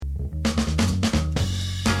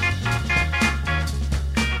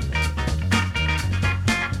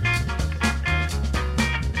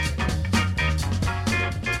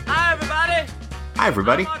Hi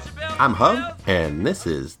everybody, I'm Hub, and this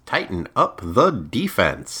is Tighten Up the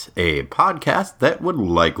Defense, a podcast that would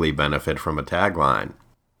likely benefit from a tagline.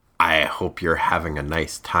 I hope you're having a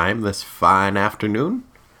nice time this fine afternoon.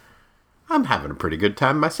 I'm having a pretty good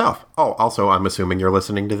time myself. Oh, also, I'm assuming you're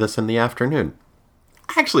listening to this in the afternoon.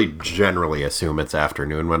 I actually generally assume it's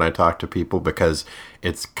afternoon when I talk to people because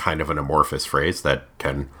it's kind of an amorphous phrase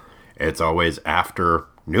it's always after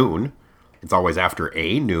noon. It's always after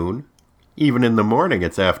a noon. Even in the morning,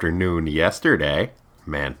 it's afternoon yesterday.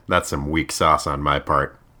 Man, that's some weak sauce on my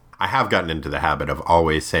part. I have gotten into the habit of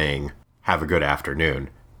always saying, have a good afternoon,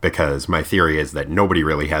 because my theory is that nobody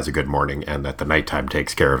really has a good morning and that the nighttime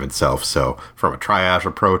takes care of itself. So from a triage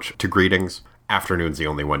approach to greetings, afternoon's the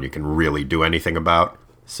only one you can really do anything about.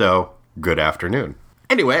 So, good afternoon.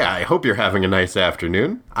 Anyway, I hope you're having a nice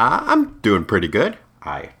afternoon. I'm doing pretty good.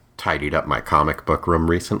 I tidied up my comic book room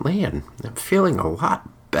recently and I'm feeling a lot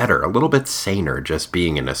better, a little bit saner just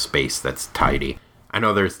being in a space that's tidy. I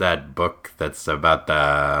know there's that book that's about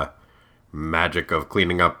the magic of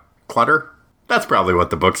cleaning up clutter. That's probably what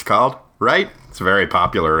the book's called, right? It's very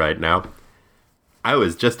popular right now. I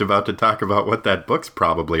was just about to talk about what that book's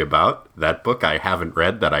probably about. That book I haven't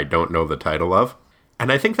read that I don't know the title of.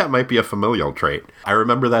 And I think that might be a familial trait. I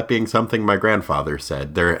remember that being something my grandfather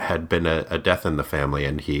said. There had been a death in the family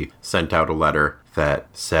and he sent out a letter that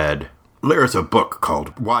said, "There's a book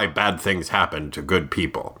called Why Bad Things Happen to Good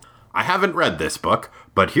People. I haven't read this book,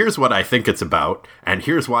 but here's what I think it's about, and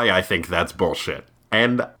here's why I think that's bullshit."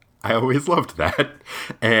 And I always loved that.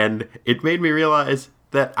 And it made me realize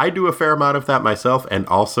that I do a fair amount of that myself, and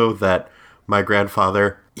also that my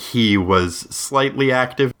grandfather, he was slightly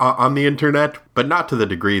active on the internet, but not to the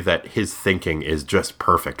degree that his thinking is just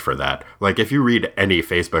perfect for that. Like, if you read any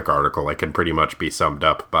Facebook article, it can pretty much be summed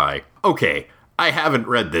up by, okay, I haven't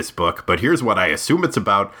read this book, but here's what I assume it's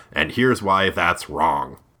about, and here's why that's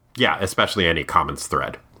wrong. Yeah, especially any comments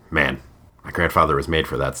thread. Man, my grandfather was made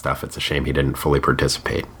for that stuff. It's a shame he didn't fully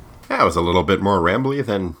participate. That was a little bit more rambly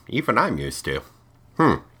than even I'm used to.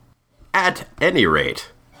 At any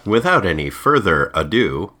rate, without any further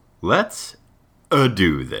ado, let's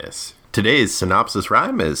ado this. Today's synopsis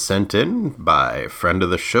rhyme is sent in by friend of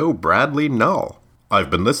the show, Bradley Null. I've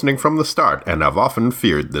been listening from the start, and I've often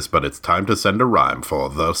feared this, but it's time to send a rhyme for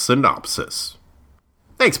the synopsis.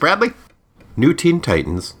 Thanks, Bradley. New Teen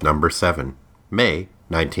Titans, number 7, May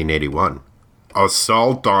 1981.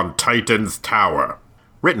 Assault on Titan's Tower.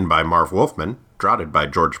 Written by Marv Wolfman, drafted by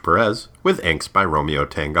George Perez, with inks by Romeo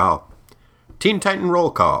Tanghal. Teen Titan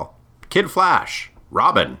Roll Call. Kid Flash,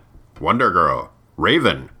 Robin, Wonder Girl,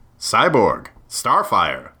 Raven, Cyborg,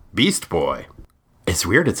 Starfire, Beast Boy. It's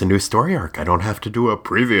weird, it's a new story arc. I don't have to do a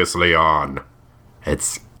previously on.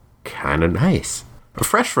 It's kinda nice.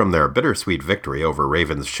 Fresh from their bittersweet victory over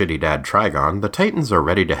Raven's shitty dad Trigon, the Titans are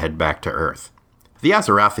ready to head back to Earth. The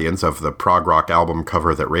Azarathians of the prog rock album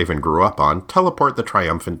cover that Raven grew up on teleport the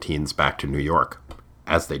triumphant teens back to New York.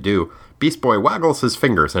 As they do, Beast Boy waggles his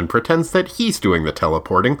fingers and pretends that he's doing the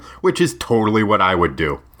teleporting, which is totally what I would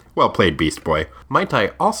do. Well played, Beast Boy. Might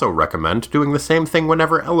I also recommend doing the same thing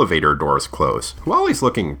whenever elevator doors close? Wally's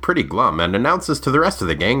looking pretty glum and announces to the rest of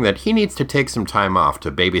the gang that he needs to take some time off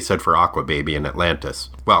to babysit for Aqua Baby in Atlantis.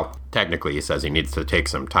 Well, technically he says he needs to take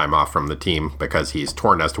some time off from the team because he's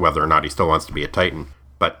torn as to whether or not he still wants to be a Titan,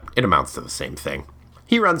 but it amounts to the same thing.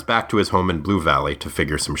 He runs back to his home in Blue Valley to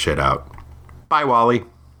figure some shit out. Bye, Wally.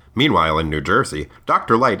 Meanwhile, in New Jersey,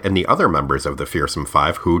 Dr. Light and the other members of the Fearsome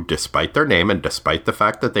Five, who, despite their name and despite the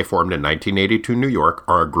fact that they formed in 1982 New York,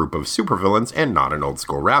 are a group of supervillains and not an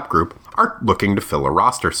old-school rap group, are looking to fill a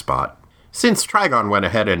roster spot. Since Trigon went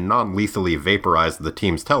ahead and non-lethally vaporized the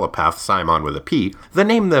team's telepath, Simon with a P, the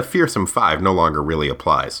name the Fearsome Five no longer really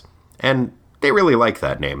applies. And they really like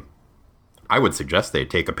that name. I would suggest they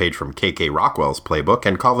take a page from K.K. Rockwell's playbook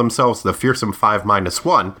and call themselves the Fearsome Five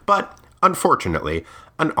 -1, but, unfortunately,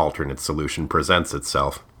 an alternate solution presents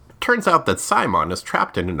itself. Turns out that Simon is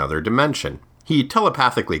trapped in another dimension. He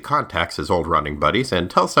telepathically contacts his old running buddies and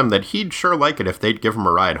tells them that he'd sure like it if they'd give him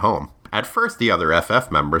a ride home. At first, the other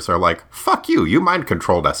FF members are like, "Fuck you, you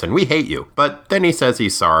mind-controlled us and we hate you." But then he says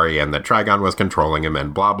he's sorry and that Trigon was controlling him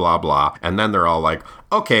and blah blah blah, and then they're all like,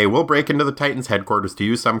 "Okay, we'll break into the Titans headquarters to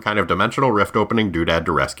use some kind of dimensional rift opening doodad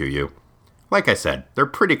to rescue you." Like I said, they're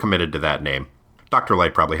pretty committed to that name. Dr.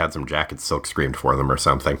 Light probably had some jackets silk screamed for them or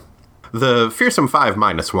something. The Fearsome Five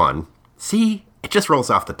 -1, see, it just rolls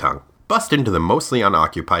off the tongue, bust into the mostly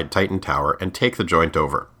unoccupied Titan Tower and take the joint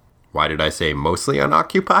over. Why did I say mostly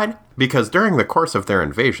unoccupied? Because during the course of their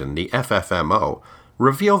invasion, the FFMO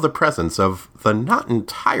reveal the presence of the not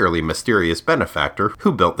entirely mysterious benefactor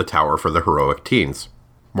who built the tower for the heroic teens.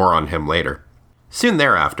 More on him later. Soon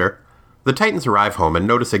thereafter, the Titans arrive home and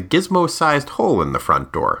notice a gizmo-sized hole in the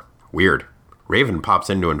front door. Weird. Raven pops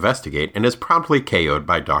in to investigate and is promptly KO'd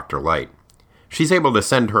by Dr. Light. She's able to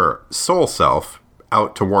send her soul self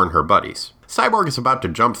out to warn her buddies. Cyborg is about to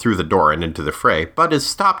jump through the door and into the fray, but is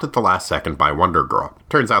stopped at the last second by Wonder Girl.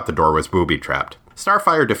 Turns out the door was booby-trapped.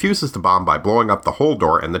 Starfire defuses the bomb by blowing up the whole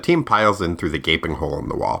door, and the team piles in through the gaping hole in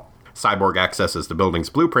the wall. Cyborg accesses the building's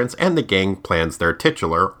blueprints, and the gang plans their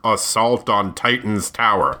titular assault on Titan's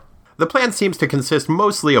Tower. The plan seems to consist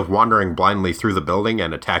mostly of wandering blindly through the building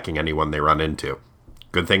and attacking anyone they run into.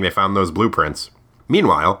 Good thing they found those blueprints.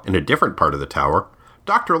 Meanwhile, in a different part of the tower,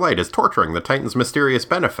 Dr. Light is torturing the Titan's mysterious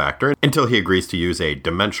benefactor until he agrees to use a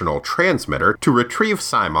dimensional transmitter to retrieve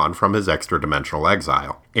Simon from his extra-dimensional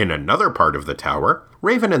exile. In another part of the tower,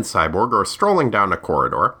 Raven and Cyborg are strolling down a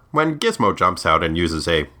corridor when Gizmo jumps out and uses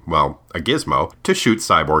a gizmo to shoot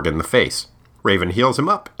Cyborg in the face. Raven heals him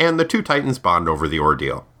up, and the two Titans bond over the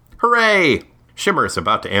ordeal. Hooray! Shimmer is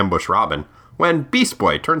about to ambush Robin when Beast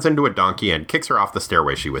Boy turns into a donkey and kicks her off the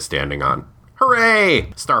stairway she was standing on.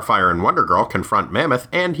 Hooray! Starfire and Wonder Girl confront Mammoth,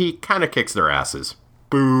 and he kinda kicks their asses.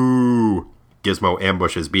 Boo! Gizmo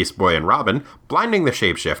ambushes Beast Boy and Robin, blinding the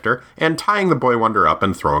shapeshifter, and tying the Boy Wonder up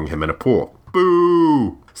and throwing him in a pool.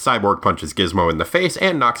 Boo! Cyborg punches Gizmo in the face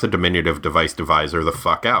and knocks a diminutive device divisor the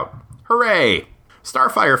fuck out. Hooray!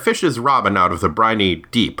 Starfire fishes Robin out of the briny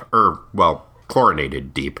deep,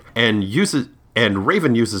 chlorinated deep, and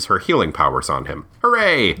Raven uses her healing powers on him.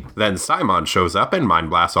 Hooray! Then Simon shows up and mind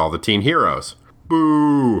blasts all the teen heroes.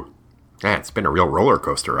 Boo! It's been a real roller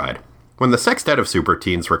coaster ride. When the sextet of super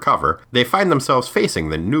teens recover, they find themselves facing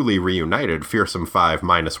the newly reunited Fearsome 5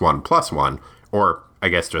 -1+1, or I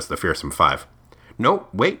guess just the Fearsome 5. No,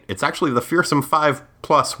 wait, it's actually the Fearsome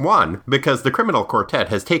 5+1, because the criminal quartet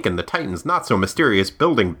has taken the Titan's not-so-mysterious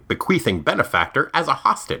building-bequeathing benefactor as a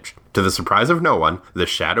hostage. To the surprise of no one, the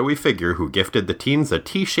shadowy figure who gifted the teens a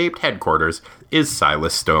T-shaped headquarters is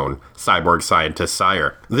Silas Stone, Cyborg Scientist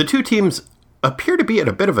Sire. The two teams appear to be at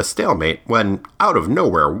a bit of a stalemate when, out of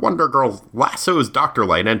nowhere, Wonder Girl lassos Dr.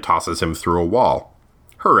 Light and tosses him through a wall.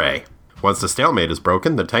 Hooray. Once the stalemate is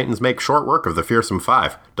broken, the Titans make short work of the Fearsome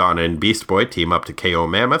 5. Donna and Beast Boy team up to KO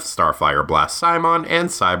Mammoth, Starfire blasts Simon, and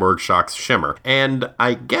Cyborg shocks Shimmer. And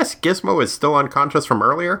I guess Gizmo is still unconscious from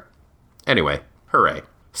earlier? Anyway, hooray.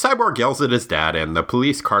 Cyborg yells at his dad, and the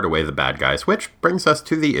police cart away the bad guys, which brings us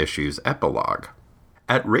to the issue's epilogue.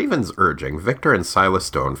 At Raven's urging, Victor and Silas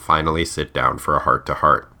Stone finally sit down for a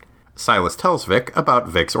heart-to-heart. Silas tells Vic about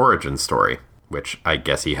Vic's origin story, which I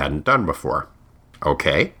guess he hadn't done before.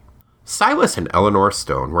 Okay. Silas and Eleanor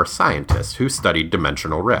Stone were scientists who studied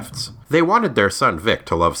dimensional rifts. They wanted their son Vic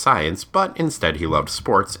to love science, but instead he loved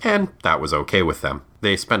sports, and that was okay with them.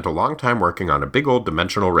 They spent a long time working on a big old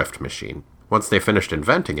dimensional rift machine. Once they finished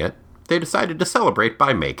inventing it, they decided to celebrate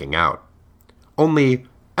by making out. Only,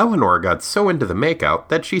 Eleanor got so into the makeout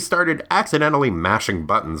that she started accidentally mashing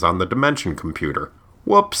buttons on the dimension computer.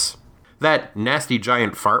 Whoops. That nasty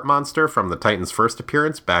giant fart monster from the Titans' first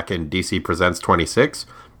appearance back in DC Presents 26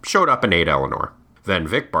 showed up and ate Eleanor. Then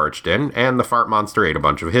Vic barged in, and the fart monster ate a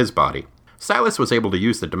bunch of his body. Silas was able to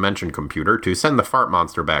use the dimension computer to send the fart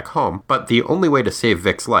monster back home, but the only way to save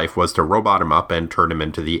Vic's life was to robot him up and turn him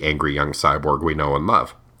into the angry young cyborg we know and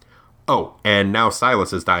love. Oh, and now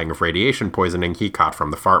Silas is dying of radiation poisoning he caught from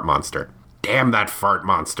the fart monster. Damn that fart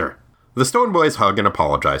monster! The Stone Boys hug and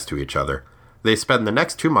apologize to each other. They spend the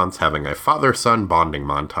next 2 months having a father-son bonding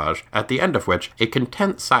montage, at the end of which a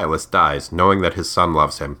content Silas dies knowing that his son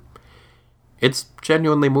loves him. It's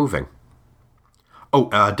genuinely moving.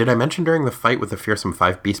 Oh, did I mention during the fight with the Fearsome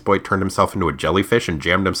 5, Beast Boy turned himself into a jellyfish and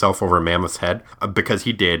jammed himself over Mammoth's head? Because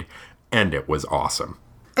he did, and it was awesome.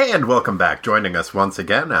 And welcome back. Joining us once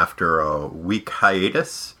again after a week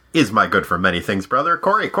hiatus is my good for many things brother,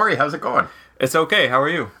 Corey. Corey, how's it going? It's okay. How are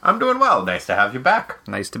you? I'm doing well. Nice to have you back.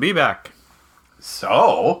 Nice to be back.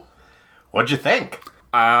 So, what'd you think?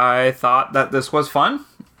 I thought that this was fun.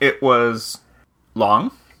 It was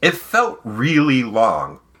long. It felt really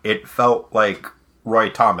long. It felt like Roy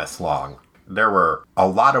Thomas long. There were a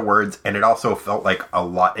lot of words, and it also felt like a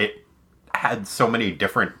lot. It had so many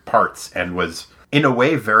different parts and was, in a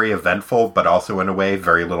way, very eventful, but also in a way,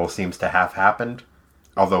 very little seems to have happened.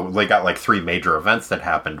 Although they got like 3 major events that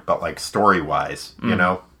happened, but like story-wise, you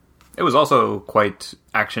know? It was also quite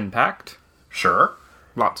action-packed. Sure.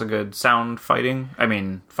 Lots of good sound fighting. I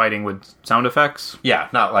mean, fighting with sound effects. Yeah,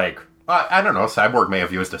 not like... I don't know, Cyborg may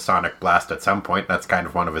have used a sonic blast at some point. That's kind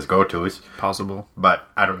of one of his go-tos. Possible. But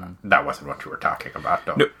I don't know. That wasn't what you were talking about,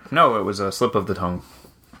 though. No, it was a slip of the tongue.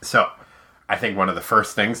 So, I think one of the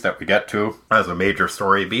first things that we get to as a major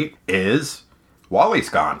story beat is Wally's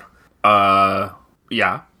gone.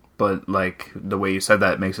 Yeah, but, like, the way you said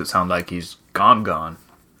that makes it sound like he's gone.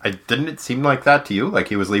 Didn't it seem like that to you? Like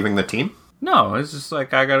he was leaving the team? No, it's just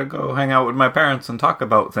like, I gotta go hang out with my parents and talk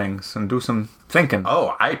about things and do some thinking.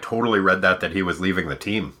 Oh, I totally read that he was leaving the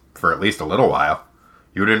team for at least a little while.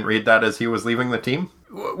 You didn't read that as he was leaving the team?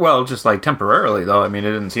 Well, just, like, temporarily, though. I mean,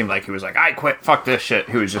 it didn't seem like he was like, I quit, fuck this shit.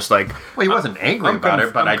 He was just like... Well, he wasn't angry about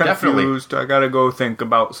it, but I'm I definitely... confused. I gotta go think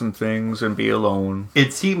about some things and be alone.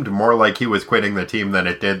 It seemed more like he was quitting the team than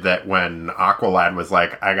it did that when Aqualad was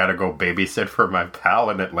like, I gotta go babysit for my pal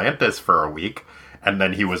in Atlantis for a week, and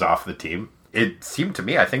then he was off the team. It seemed to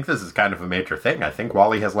me, I think this is kind of a major thing. I think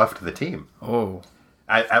Wally has left the team. Oh.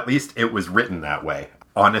 At least it was written that way.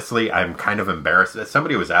 Honestly, I'm kind of embarrassed.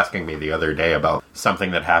 Somebody was asking me the other day about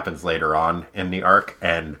something that happens later on in the arc,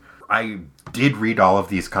 and I did read all of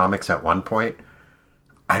these comics at one point.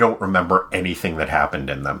 I don't remember anything that happened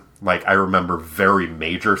in them. Like, I remember very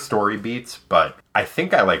major story beats, but I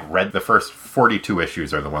think I, like, read the first 42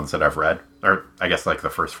 issues are the ones that I've read. Or, I guess, like, the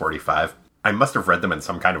first 45. I must have read them in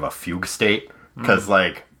some kind of a fugue state, because,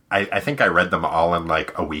 like, I think I read them all in,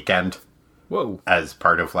 like, a weekend. Whoa. As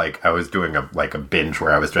part of, like, I was doing a binge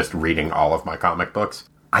where I was just reading all of my comic books.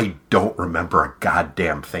 I don't remember a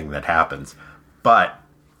goddamn thing that happens. But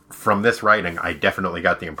from this writing, I definitely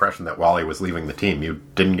got the impression that Wally was leaving the team. You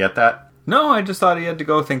didn't get that? No, I just thought he had to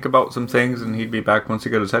go think about some things and he'd be back once he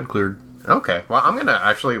got his head cleared. Okay, well, I'm gonna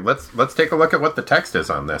actually, let's take a look at what the text is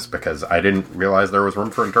on this, because I didn't realize there was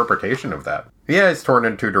room for interpretation of that. Yeah, it's torn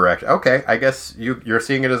in two directions. Okay, I guess you're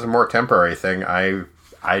seeing it as a more temporary thing.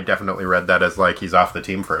 I definitely read that as, like, he's off the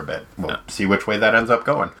team for a bit. We'll see which way that ends up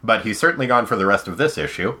going. But he's certainly gone for the rest of this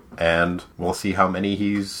issue, and we'll see how many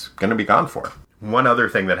he's going to be gone for. One other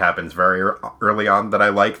thing that happens very early on that I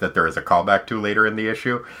like, that there is a callback to later in the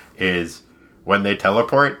issue, is when they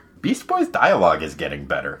teleport, Beast Boy's dialogue is getting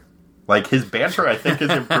better. Like, his banter, I think, is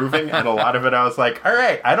improving, and a lot of it I was like, all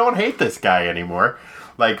right, I don't hate this guy anymore.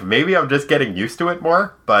 Like, maybe I'm just getting used to it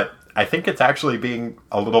more, but I think it's actually being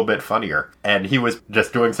a little bit funnier. And he was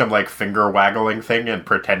just doing some, like, finger-waggling thing and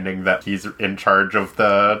pretending that he's in charge of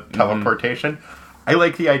the teleportation. I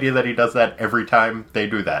like the idea that he does that every time they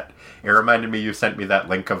do that. It reminded me, you sent me that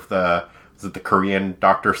link of the Korean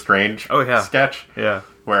Doctor Strange sketch? Yeah.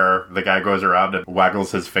 Where the guy goes around and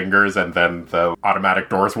waggles his fingers and then the automatic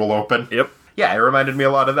doors will open. Yep. Yeah, it reminded me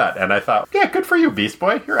a lot of that. And I thought, yeah, good for you, Beast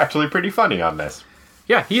Boy. You're actually pretty funny on this.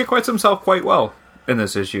 Yeah, he acquits himself quite well in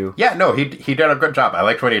this issue. Yeah, no, he did a good job. I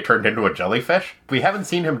liked when he turned into a jellyfish. We haven't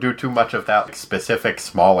seen him do too much of that specific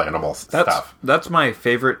small animal stuff. That's my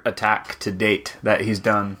favorite attack to date that he's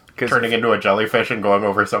done. Turning into a jellyfish and going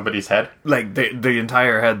over somebody's head? Like, the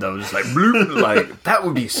entire head, though, just like, bloop, like, that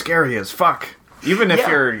would be scary as fuck. Even if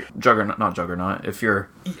you're not Juggernaut, if you're...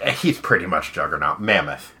 Yeah, he's pretty much Juggernaut.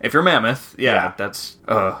 Mammoth. If you're Mammoth, that's...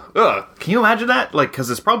 Can you imagine that? Like, because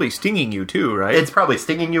it's probably stinging you, too, right? It's probably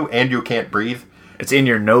stinging you, and you can't breathe. It's in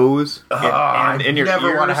your nose, and in your ears. I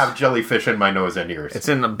never want to have jellyfish in my nose and ears. It's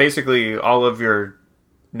in basically all of your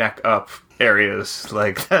neck up areas.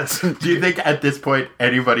 Like, that's... Do you think at this point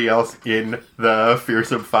anybody else in the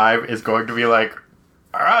Fearsome Five is going to be like,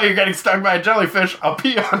 oh, you're getting stung by a jellyfish, I'll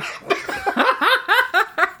pee on it?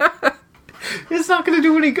 It's not going to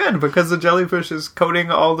do any good because the jellyfish is coating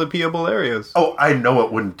all the peeable areas. Oh, I know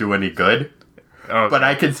it wouldn't do any good. Okay. But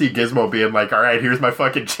I can see Gizmo being like, all right, here's my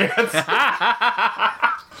fucking chance.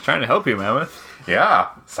 Trying to help you, Mammoth. Yeah,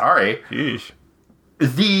 sorry. Sheesh.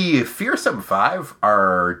 The Fearsome Five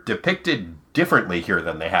are depicted differently here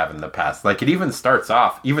than they have in the past. Like, it even starts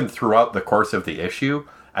off, even throughout the course of the issue,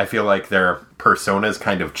 I feel like their personas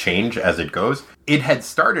kind of change as it goes. It had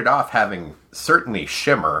started off having certainly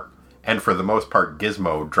Shimmer, and for the most part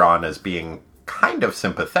Gizmo, drawn as being kind of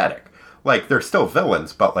sympathetic. Like, they're still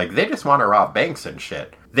villains, but, like, they just want to rob banks and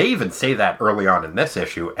shit. They even say that early on in this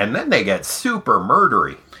issue, and then they get super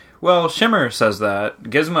murdery. Well, Shimmer says that.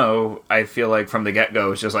 Gizmo, I feel like from the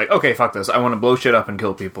get-go, is just like, okay, fuck this. I want to blow shit up and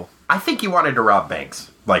kill people. I think he wanted to rob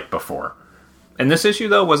banks, like before. In this issue,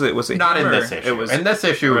 though, was it not him, in this issue? In this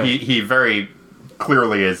issue, right. he very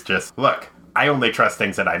clearly is just, look, I only trust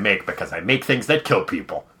things that I make because I make things that kill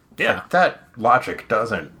people. Yeah. Like, that logic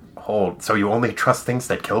doesn't hold. So you only trust things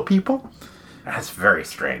that kill people? That's very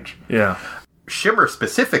strange. Yeah. Shimmer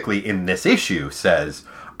specifically in this issue says,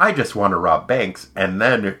 I just want to rob banks, and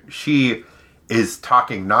then she is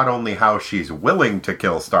talking not only how she's willing to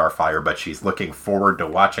kill Starfire, but she's looking forward to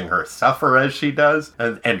watching her suffer as she does,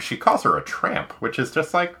 and she calls her a tramp, which is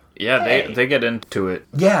just like, yeah, hey. they get into it.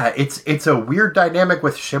 Yeah, it's a weird dynamic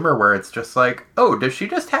with Shimmer where it's just like, oh, does she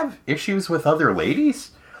just have issues with other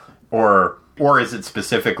ladies? Or is it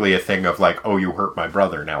specifically a thing of like, oh, you hurt my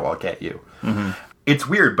brother, now I'll get you? Mm-hmm. It's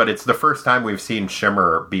weird, but it's the first time we've seen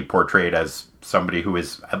Shimmer be portrayed as somebody who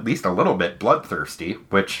is at least a little bit bloodthirsty,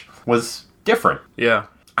 which was different. Yeah.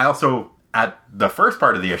 I also, at the first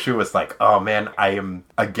part of the issue, was like, oh man, I am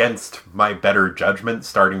against my better judgment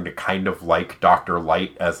starting to kind of like Dr.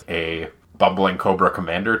 Light as a bumbling Cobra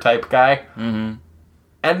Commander type guy. Mm-hmm.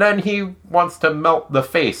 And then he wants to melt the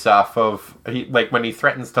face off of, when he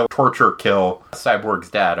threatens to torture kill Cyborg's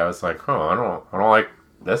dad. I was like, oh, I don't like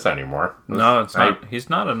this anymore. No, it's not. He's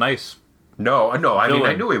not a nice. No. I mean,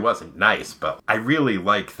 I knew he wasn't nice, but I really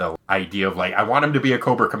like the idea of I want him to be a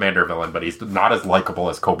Cobra Commander villain, but he's not as likable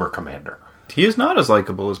as Cobra Commander. He is not as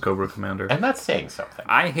likable as Cobra Commander, and that's saying something.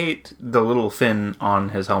 I hate the little fin on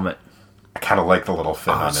his helmet. I kind of like the little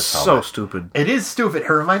fin on his helmet. So stupid. It is stupid. It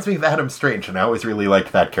reminds me of Adam Strange, and I always really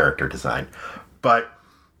liked that character design. But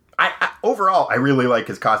overall, I really like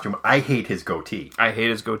his costume. I hate his goatee. I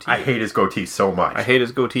hate his goatee. I hate his goatee so much. I hate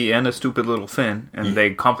his goatee and his stupid little fin, and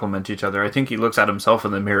they complement each other. I think he looks at himself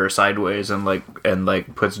in the mirror sideways and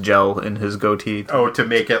puts gel in his goatee. Oh, to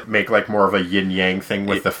make more of a yin-yang thing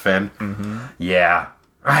with the fin? Mm-hmm. Yeah.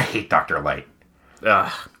 I hate Dr. Light.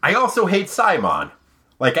 Ugh. I also hate Simon.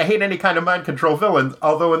 I hate any kind of mind control villains,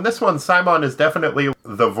 although in this one, Simon is definitely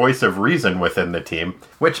the voice of reason within the team,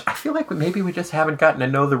 which I feel like maybe we just haven't gotten to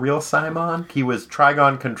know the real Simon. He was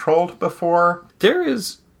Trigon controlled before. There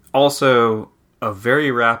is also a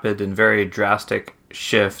very rapid and very drastic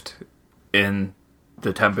shift in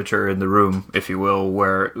the temperature in the room, if you will,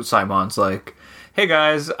 where Simon's like, hey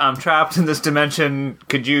guys, I'm trapped in this dimension,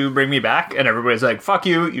 could you bring me back? And everybody's like, fuck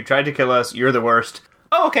you, you tried to kill us, you're the worst.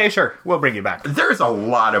 Oh, okay, sure. We'll bring you back. There's a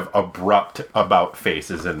lot of abrupt about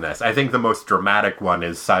faces in this. I think the most dramatic one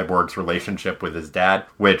is Cyborg's relationship with his dad,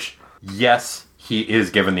 which, yes, he is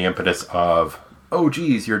given the impetus of, oh,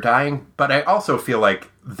 geez, you're dying. But I also feel like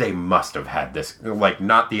they must have had this,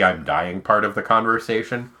 not the I'm dying part of the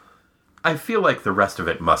conversation. I feel like the rest of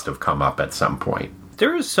it must have come up at some point.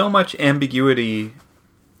 There is so much ambiguity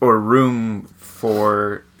or room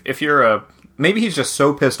for, maybe he's just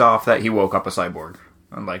so pissed off that he woke up a cyborg.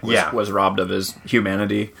 And was robbed of his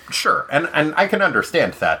humanity. Sure, and I can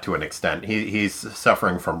understand that to an extent. He's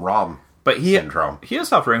suffering from ROM syndrome. He is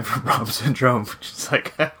suffering from ROM syndrome, which is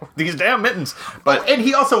these damn mittens. And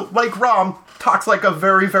he also, like ROM, talks like a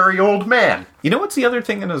very, very old man. You know what's the other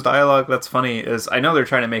thing in his dialogue that's funny is I know they're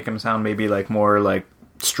trying to make him sound maybe more like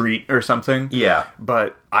street or something. Yeah,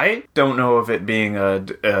 but I don't know if it being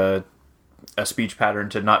a speech pattern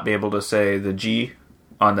to not be able to say the G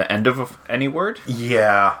on the end of any word?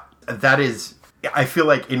 Yeah, that is... I feel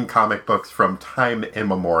like in comic books from time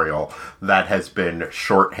immemorial, that has been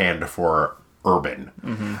shorthand for urban,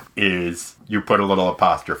 is you put a little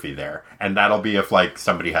apostrophe there. And that'll be if,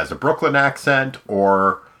 somebody has a Brooklyn accent,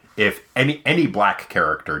 or if any black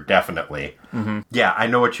character, definitely. Mm-hmm. Yeah, I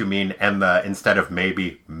know what you mean. And instead of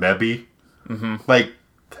maybe. Mm-hmm.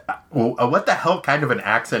 What the hell kind of an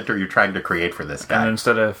accent are you trying to create for this guy? And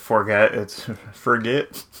instead of forget, it's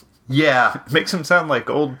forget. Yeah. Makes him sound like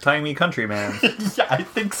old-timey countryman. Yeah, I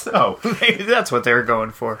think so. Maybe that's what they're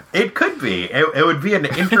going for. It could be. It would be an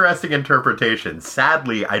interesting interpretation.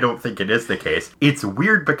 Sadly, I don't think it is the case. It's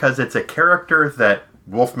weird because it's a character that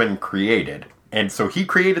Wolfman created. And so he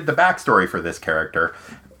created the backstory for this character.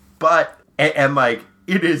 But,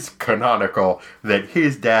 it is canonical that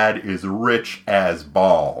his dad is rich as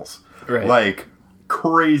balls. Right.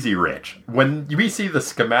 Crazy rich. When we see the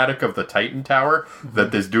schematic of the Titan Tower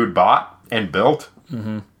that this dude bought and built,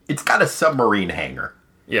 it's got a submarine hangar.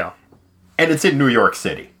 Yeah. And it's in New York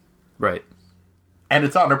City. Right. And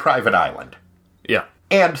it's on a private island. Yeah.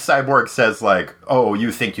 And Cyborg says, oh,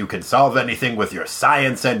 you think you can solve anything with your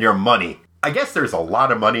science and your money. I guess there's a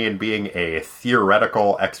lot of money in being a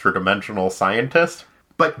theoretical extra-dimensional scientist.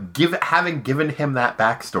 But having given him that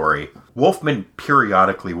backstory, Wolfman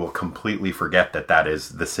periodically will completely forget that is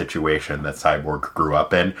the situation that Cyborg grew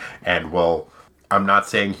up in, and I'm not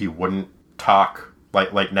saying he wouldn't talk,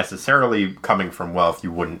 necessarily coming from wealth,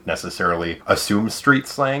 you wouldn't necessarily assume street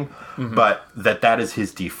slang, but that is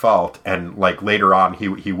his default, and, later on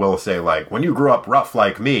he will say, when you grew up rough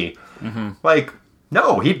like me,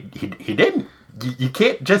 no, he didn't. You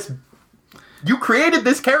can't just... You created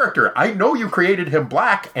this character. I know you created him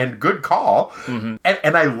black, and good call. And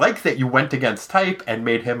I like that you went against type and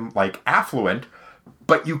made him, affluent,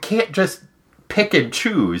 but you can't just pick and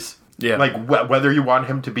choose. Yeah. Whether you want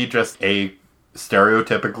him to be just a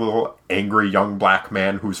stereotypical angry young black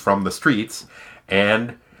man who's from the streets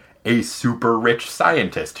and a super rich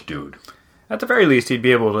scientist dude. At the very least, he'd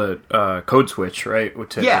be able to code switch, right?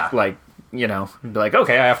 be like,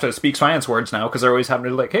 okay, I have to speak science words now, because they're always having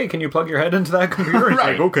to like, hey, can you plug your head into that computer? It's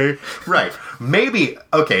Right. like, okay. Right. Maybe,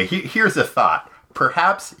 okay, here's a thought.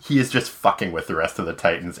 Perhaps he is just fucking with the rest of the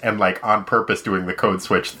Titans and, like, on purpose doing the code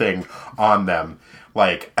switch thing on them,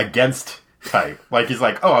 like, against type. Like, he's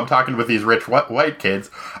like, oh, I'm talking with these rich white kids.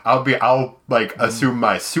 I'll assume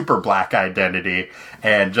my super black identity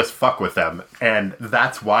and just fuck with them. And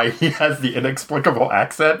that's why he has the inexplicable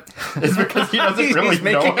accent, is because he doesn't really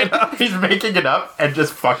know it. He's making it up and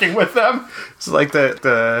just fucking with them. It's like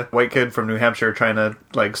the white kid from New Hampshire trying to,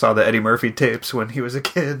 like, saw the Eddie Murphy tapes when he was a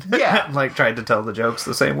kid. Yeah. And, like, tried to tell the jokes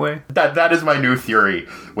the same way. That is my new theory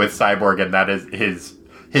with Cyborg, and that is his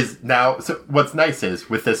now. So what's nice is,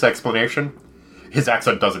 with this explanation, his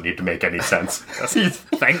accent doesn't need to make any sense.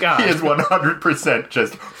 Thank God. He is 100%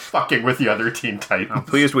 just fucking with the other Teen Titans. I'm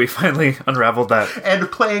pleased we finally unraveled that. And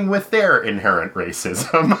playing with their inherent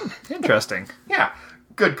racism. Interesting. Yeah.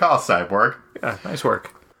 Good call, Cyborg. Yeah, nice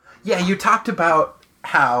work. Yeah, you talked about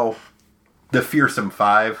how the Fearsome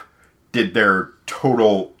Five did their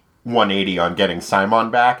total 180 on getting Simon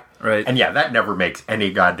back. Right. And yeah, that never makes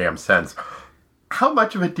any goddamn sense. How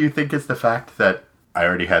much of it do you think is the fact that I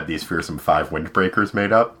already had these Fearsome Five Windbreakers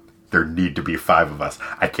made up? There need to be 5 of us.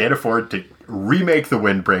 I can't afford to remake the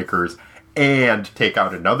Windbreakers and take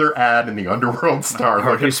out another ad in the Underworld Star. I've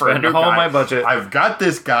already spent all my budget. I've got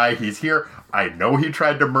this guy. He's here. I know he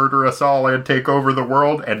tried to murder us all and take over the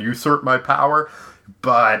world and usurp my power,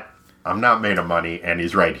 but I'm not made of money, and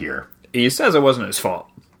he's right here. He says it wasn't his fault.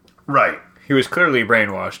 Right. He was clearly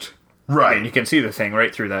brainwashed. Right. I mean, you can see the thing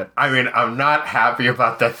right through that. I mean, I'm not happy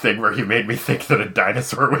about that thing where he made me think that a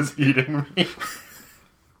dinosaur was eating me.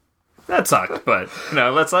 That sucked, but,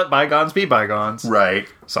 let's let bygones be bygones. Right.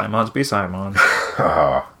 Simons be Simons.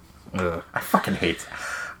 Oh, Ugh. I fucking hate.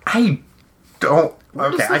 I don't. Where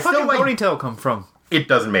Okay, does the I still fucking like. ponytail come from? It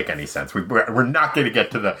doesn't make any sense. We're not going to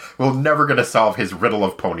get to the. We're never going to solve his riddle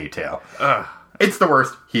of ponytail. Ugh. It's the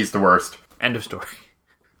worst. He's the worst. End of story.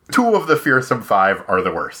 2 of the Fearsome Five are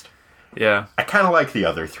the worst. Yeah. I kind of like the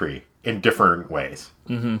other 3 in different ways.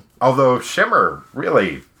 Mm-hmm. Although Shimmer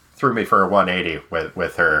really threw me for a 180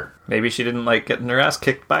 with her. Maybe she didn't like getting her ass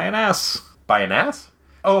kicked by an ass. By an ass?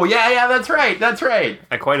 Oh, yeah, that's right.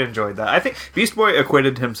 I quite enjoyed that. I think Beast Boy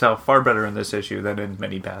acquitted himself far better in this issue than in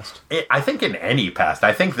many past. I think in any past.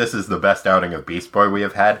 I think this is the best outing of Beast Boy we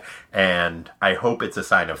have had, and I hope it's a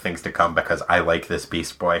sign of things to come, because I like this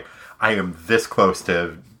Beast Boy. I am this close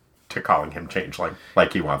to calling him Changeling,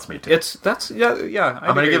 like he wants me to.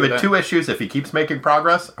 I'm going to give it 2 issues. If he keeps making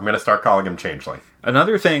progress, I'm going to start calling him Changeling.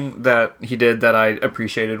 Another thing that he did that I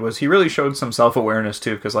appreciated was he really showed some self-awareness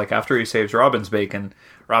too, because like after he saves Robin's bacon,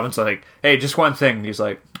 Robin's like, hey, just one thing. And he's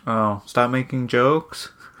like, oh, stop making jokes?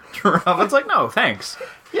 Robin's like, no, thanks.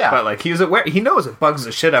 Yeah. But like he's aware, he knows it bugs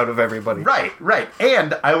the shit out of everybody. Right.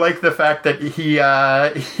 And I like the fact that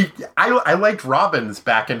I liked Robin's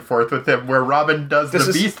back and forth with him, where Robin does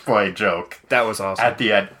the Beast Boy joke. That was awesome. At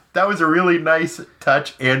the end. That was a really nice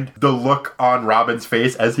touch, and the look on Robin's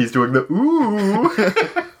face as he's doing the ooh.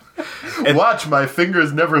 Watch, my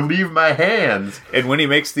fingers never leave my hands. And when he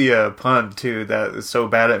makes the pun too, that is so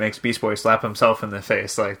bad it makes Beast Boy slap himself in the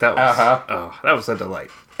face. Like that was that was a delight.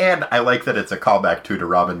 And I like that it's a callback to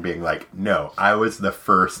Robin being like, no, I was the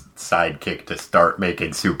first sidekick to start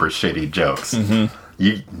making super shitty jokes. Mm-hmm.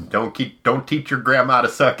 You don't teach your grandma to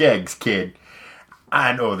suck eggs, kid.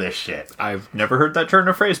 I know this shit. I've never heard that turn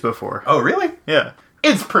of phrase before. Oh, really? Yeah.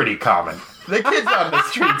 It's pretty common. The kids on the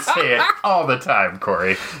street say it all the time,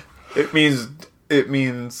 Corey. It means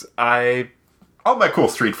all my cool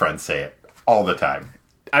street friends say it all the time.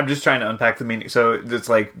 I'm just trying to unpack the meaning. So it's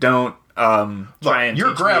like, don't try and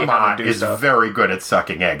your teach me how grandma to do is stuff. very good at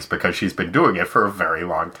sucking eggs because she's been doing it for a very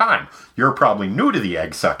long time. You're probably new to the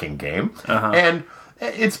egg sucking game, and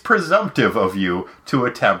it's presumptive of you to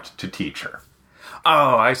attempt to teach her.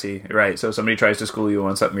 Oh, I see. Right. So somebody tries to school you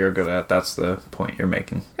on something you're good at. That's the point you're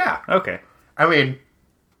making. Yeah. Okay. I mean,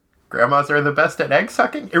 grandmas are the best at egg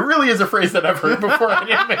sucking. It really is a phrase that I've heard before. I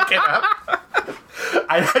didn't make it up.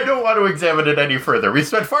 I don't want to examine it any further. We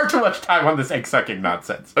spent far too much time on this egg sucking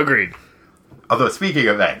nonsense. Agreed. Although, speaking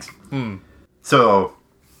of eggs, so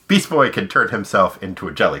Beast Boy can turn himself into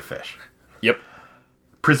a jellyfish. Yep.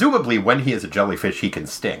 Presumably, when he is a jellyfish, he can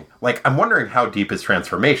sting. Like, I'm wondering how deep his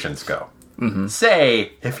transformations go. Mm-hmm.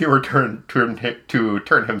 Say, if he were to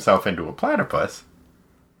turn himself into a platypus,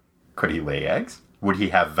 could he lay eggs? Would he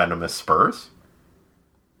have venomous spurs?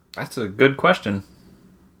 That's a good question.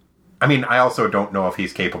 I mean, I also don't know if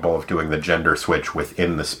he's capable of doing the gender switch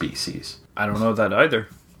within the species. I don't know that either.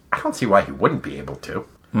 I don't see why he wouldn't be able to.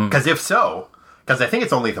 Because if so, because I think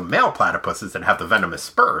it's only the male platypuses that have the venomous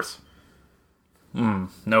spurs.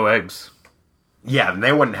 No eggs. Yeah, and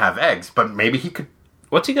they wouldn't have eggs, but maybe he could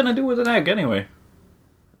What's he gonna do with an egg anyway?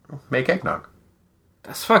 make eggnog.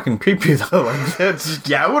 That's fucking creepy though. Like,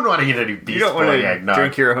 Yeah, I wouldn't want to eat any beast you don't want boy to eggnog.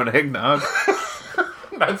 drink your own eggnog.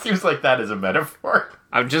 That seems like that is a metaphor.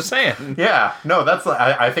 I'm just saying. Yeah, no,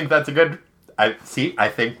 I think that's a good... I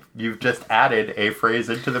think you've just added a phrase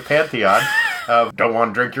into the pantheon of don't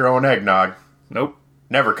want to drink your own eggnog. Nope.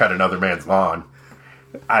 Never cut another man's lawn.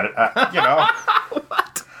 You know.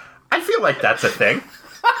 What? I feel like that's a thing.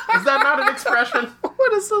 Is that not an expression?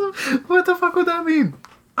 What the fuck would that mean?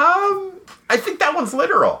 I think that one's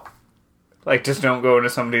literal. Like, just don't go into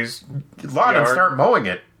somebody's Lawn and yard. start mowing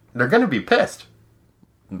it. They're going to be pissed.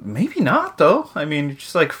 Maybe not, though. I mean,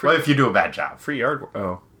 just like free, Well, if you do a bad job. free yard.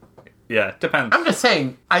 Oh. Yeah, depends. I'm just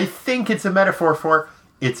saying, I think it's a metaphor for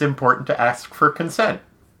it's important to ask for consent.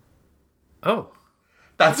 Oh.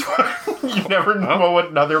 That's what you never mow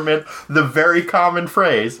another man. The very common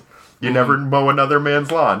phrase, you never mow another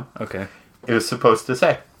man's lawn, Okay. is supposed to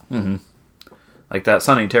say. Like that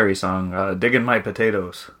Sonny Terry song, Digging My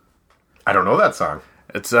Potatoes. I don't know that song.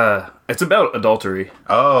 It's about adultery,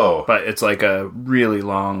 Oh, but it's like a really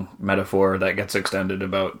long metaphor that gets extended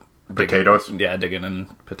about potatoes. Yeah, digging in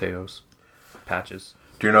potatoes. Patches.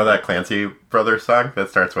 Do you know that Clancy Brothers song that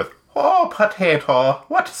starts with, "Oh, potato,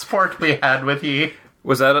 what sport we had with ye"?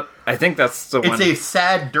 Was that I think that's the one It's a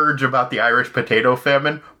sad dirge about the Irish potato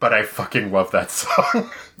famine, but I fucking love that song.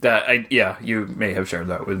 you may have shared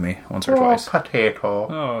that with me once or Oh, twice. potato.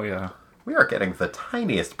 Oh, yeah. We are getting the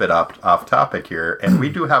tiniest bit off topic here, and we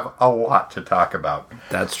do have a lot to talk about.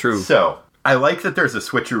 That's true. So, I like that there's a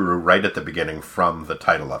switcheroo right at the beginning from the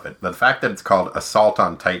title of it. The fact that it's called Assault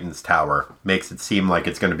on Titan's Tower makes it seem like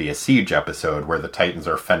it's going to be a siege episode where the Titans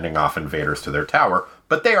are fending off invaders to their tower,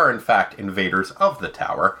 but they are in fact invaders of the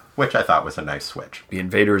tower, which I thought was a nice switch. The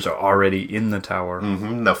invaders are already in the tower.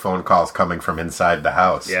 The phone call's coming from inside the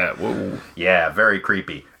house. Yeah, whoa. Yeah, very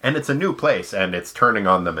creepy. And it's a new place, and it's turning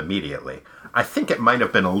on them immediately. I think it might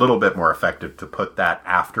have been a little bit more effective to put that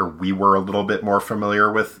after we were a little bit more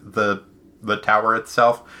familiar with the tower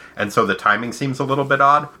itself, and so the timing seems a little bit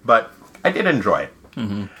odd, but I did enjoy it.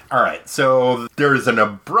 All right, so there's an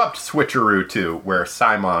abrupt switcheroo, too, where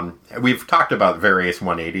Simon... We've talked about various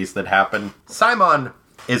 180s that happen. Simon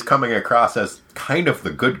is coming across as kind of the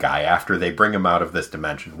good guy after they bring him out of this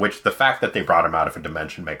dimension, which the fact that they brought him out of a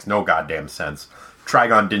dimension makes no goddamn sense.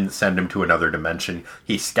 Trigon didn't send him to another dimension.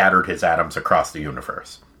 He scattered his atoms across the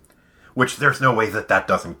universe. Which there's no way that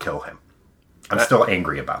doesn't kill him. I'm still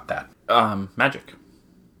angry about that. Magic.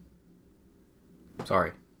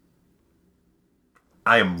 Sorry.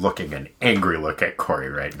 I am looking an angry look at Corey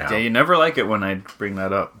right now. Yeah, you never like it when I bring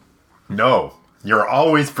that up. No, you're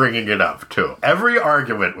always bringing it up, too. Every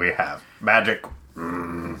argument we have. Magic.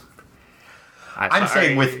 I'm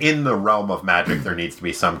saying within the realm of magic, there needs to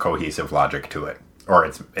be some cohesive logic to it. Or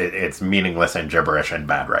it's meaningless and gibberish and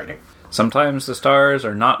bad writing. Sometimes the stars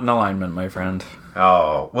are not in alignment, my friend.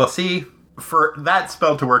 Oh, well, see, for that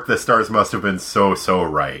spell to work, the stars must have been so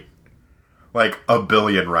right. Like, a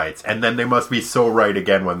billion rights. And then they must be so right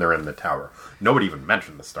again when they're in the tower. Nobody even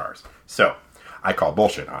mentioned the stars. So, I call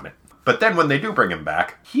bullshit on it. But then when they do bring him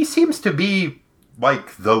back, he seems to be,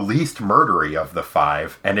 like, the least murdery of the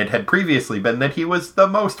five. And it had previously been that he was the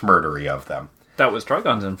most murdery of them. That was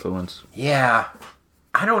Trigon's influence. Yeah.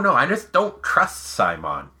 I don't know. I just don't trust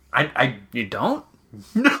Simon. You don't?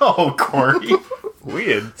 No, Corey.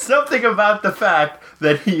 Weird. Something about the fact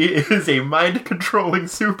that he is a mind-controlling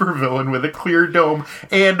supervillain with a clear dome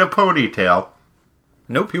and a ponytail.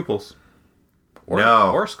 No pupils.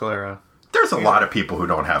 No. Or sclera. There's a lot of people who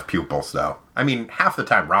don't have pupils, though. I mean, half the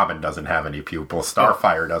time Robin doesn't have any pupils.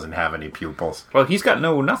 Starfire doesn't have any pupils. Well, he's got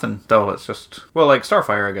no nothing, though. It's just... Well, like,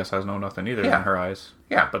 Starfire, I guess, has no nothing either Yeah. in her eyes.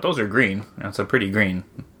 Yeah. But those are green. That's a pretty green.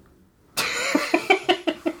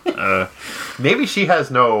 Maybe she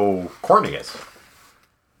has no corneas.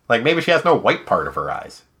 Like, maybe she has no white part of her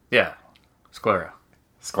eyes. Yeah. Sclera.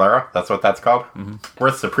 Sclera? That's what that's called? Mm-hmm.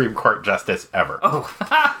 Worst Supreme Court justice ever. Oh.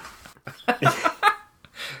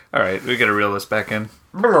 All right, we gotta reel this back in.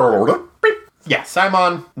 Yeah,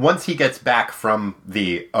 Simon, once he gets back from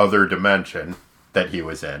the other dimension that he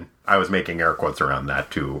was in, I was making air quotes around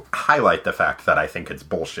that to highlight the fact that I think it's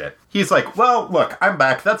bullshit. He's like, well, look, I'm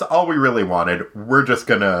back. That's all we really wanted. We're just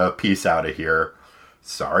gonna peace out of here.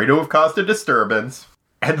 Sorry to have caused a disturbance.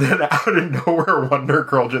 And then out of nowhere, Wonder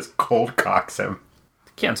Girl just cold cocks him.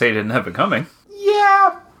 Can't say he didn't have it coming.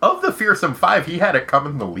 Yeah, of the fearsome five, he had it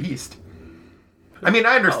coming the least. I mean,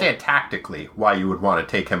 I understand tactically why you would want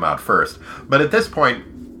to take him out first, but at this point,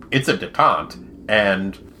 it's a detente,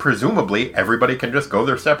 and presumably everybody can just go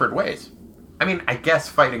their separate ways. I mean, I guess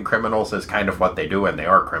fighting criminals is kind of what they do, and they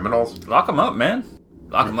are criminals. Lock them up, man.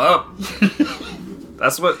 Lock them up.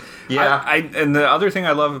 That's what... Yeah. And the other thing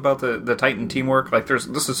I love about the Titan teamwork, like, this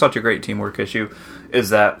is such a great teamwork issue,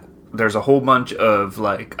 is that there's a whole bunch of,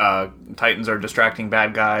 like, Titans are distracting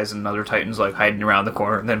bad guys, and other Titans, like, hiding around the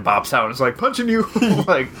corner, and then Bob's out and is like, punching you.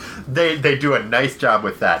 Like, They do a nice job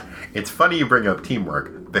with that. It's funny you bring up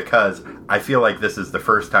teamwork, because I feel like this is the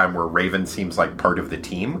first time where Raven seems like part of the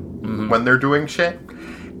team when they're doing shit.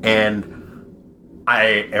 And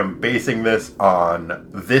I am basing this on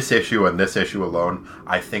this issue and this issue alone.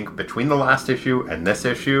 I think between the last issue and this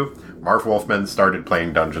issue, Marv Wolfman started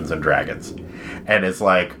playing Dungeons and Dragons. And it's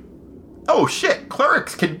like, oh shit,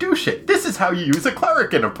 clerics can do shit. This is how you use a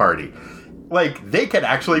cleric in a party. Like, they can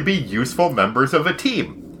actually be useful members of a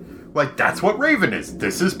team. Like, that's what Raven is.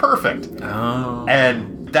 This is perfect. oh.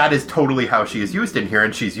 And that is totally how she is used in here.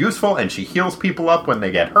 And she's useful, and she heals people up when they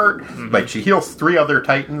get hurt. Like, she heals 3 other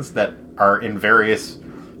Titans that are in various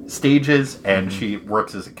stages, and she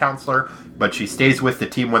works as a counselor, but she stays with the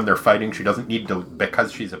team when they're fighting. She doesn't need to,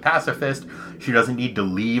 because she's a pacifist, she doesn't need to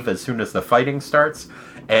leave as soon as the fighting starts,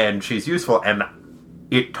 and she's useful. And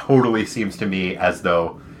it totally seems to me as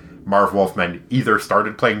though Marv Wolfman either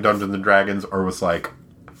started playing Dungeons and Dragons or was like,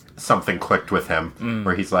 something clicked with him,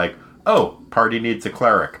 where he's like, oh, party needs a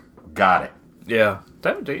cleric. Got it. Yeah.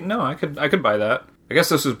 No, I could buy that. I guess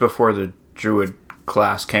this was before the Druid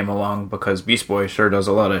class came along, because Beast Boy sure does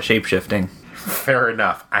a lot of shape-shifting. Fair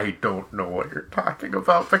enough. I don't know what you're talking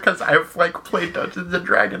about, because I've, like, played Dungeons and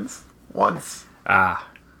Dragons once. Ah.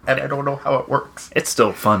 And I don't know how it works. It's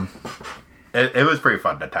still fun. It was pretty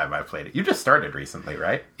fun the time I played it. You just started recently,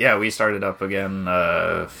 right? Yeah, we started up again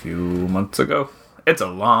a few months ago. It's a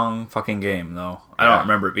long fucking game, though. I don't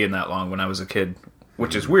remember it being that long when I was a kid,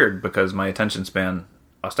 which is weird, because my attention span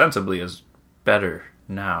ostensibly is better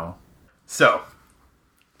now. So,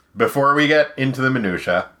 before we get into the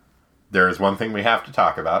minutia, there is one thing we have to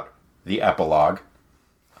talk about. The epilogue.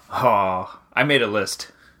 Oh, I made a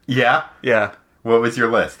list. Yeah? Yeah. What was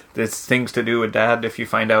your list? It's things to do with Dad if you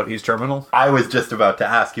find out he's terminal. I was just about to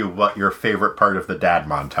ask you what your favorite part of the dad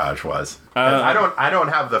montage was. I don't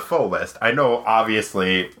have the full list. I know,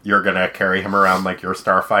 obviously, you're going to carry him around like you're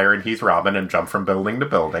Starfire and he's Robin and jump from building to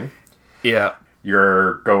building. Yeah.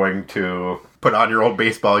 You're going to put on your old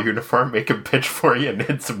baseball uniform, make him pitch for you, and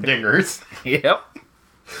hit some dingers. Yep.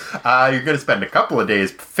 You're going to spend a couple of days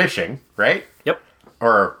fishing, right? Yep.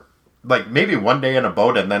 Or, like, maybe one day in a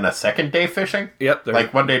boat and then a second day fishing? Yep.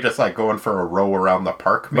 Like, one day just, like, going for a row around the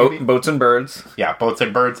park, maybe? Boats and birds. Yeah, boats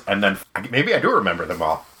and birds. And then, maybe I do remember them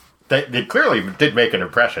all. They clearly did make an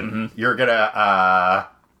impression. Mm-hmm. You're going to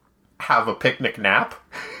have a picnic nap.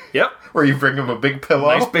 Yep. Where you bring him a big pillow.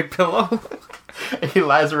 Nice big pillow. He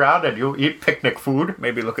lies around and you eat picnic food.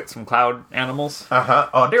 Maybe look at some cloud animals. Uh-huh.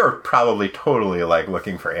 Oh, they were probably totally, like,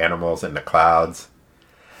 looking for animals in the clouds.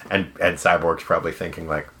 And Cyborg's probably thinking,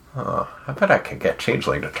 like, oh, I bet I could get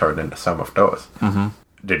Changeling to turn into some of those. Mm-hmm.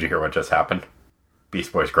 Did you hear what just happened?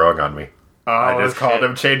 Beast Boy's growing on me. Oh, I just called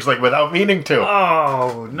him Changeling without meaning to.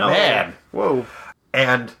 Oh, no. Man. Whoa.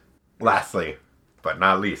 And lastly, but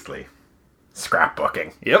not leastly,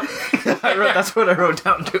 scrapbooking. Yep. That's what I wrote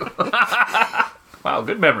down, too. Wow,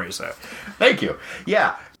 good memory, sir. Thank you.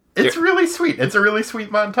 Yeah. It's really sweet. It's a really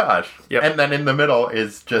sweet montage. Yep. And then in the middle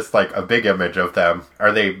is just like a big image of them.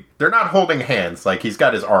 They're not holding hands. Like, he's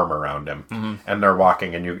got his arm around him. Mm-hmm. And they're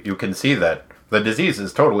walking, and you can see that the disease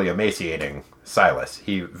is totally emaciating Silas.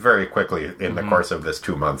 He very quickly, in the course of this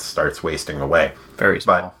 2 months, starts wasting away. Very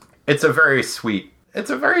small. But it's a very sweet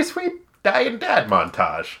dying dad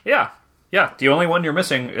montage. Yeah. Yeah. The only one you're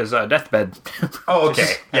missing is Deathbed. Oh,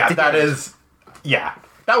 okay. Yeah, that is... Yeah.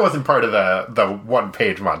 That wasn't part of the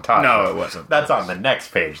one-page montage. No, it wasn't. That's on the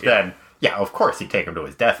next page. Yeah. Then, yeah, of course he'd take him to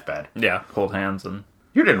his deathbed. Yeah, hold hands and...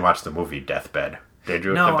 You didn't watch the movie Deathbed, did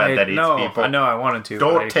you? No, the bed that eats people? No, I wanted to.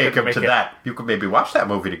 Don't take him to that. You could maybe watch that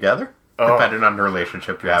movie together, depending on the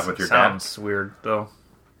relationship you have with your dad. Sounds weird, though.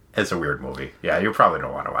 It's a weird movie. Yeah, you probably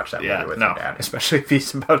don't want to watch that movie with your dad. Especially if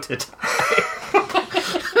he's about to die.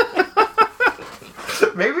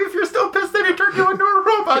 Maybe if you're still pissed that he turned you into a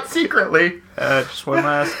robot secretly. Just one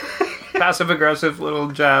last passive-aggressive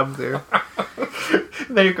little jab there.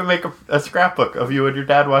 Then you can make a scrapbook of you and your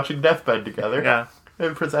dad watching Deathbed together. Yeah.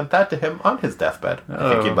 And present that to him on his deathbed.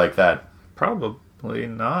 I think he'd like that. Probably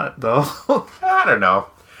not, though. I don't know.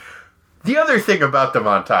 The other thing about the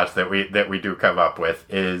montage that we do come up with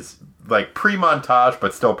is, like, pre-montage,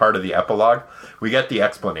 but still part of the epilogue. We get the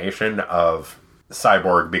explanation of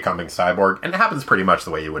Cyborg becoming Cyborg, and it happens pretty much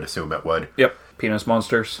the way you would assume it would. Yep. Penis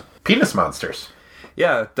monsters. Penis monsters.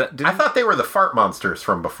 Yeah, I thought they were the fart monsters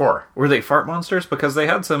from before. were they fart monsters? Because they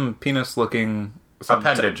had some penis-looking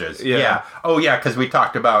Appendages. Yeah. Yeah. Oh, yeah, because we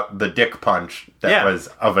talked about the dick punch that was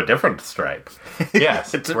of a different stripe.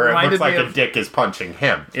 Yes, where it looks like a dick is punching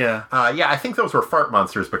him. Yeah. Yeah, I think those were fart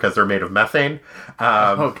monsters because they're made of methane.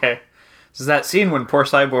 Okay. So that scene when poor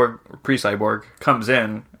Cyborg, pre-Cyborg, comes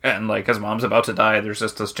in and, like, his mom's about to die, there's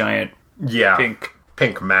just this giant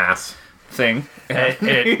pink mass thing. And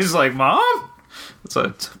he's like, Mom? It's a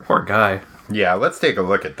poor guy. Yeah, let's take a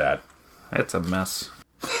look at that. It's a mess.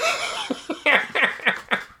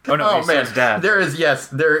 Oh, no, he says dad. There is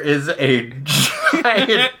a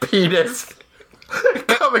giant penis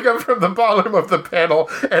coming up from the bottom of the panel,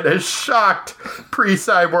 and a shocked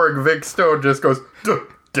pre-cyborg Vic Stone just goes,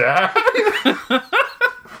 Dad?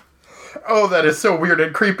 Oh, that is so weird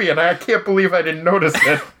and creepy, and I can't believe I didn't notice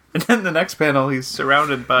it. And then the next panel, he's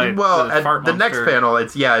surrounded by the next panel,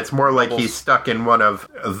 it's more like he's stuck in one of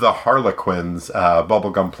the Harlequin's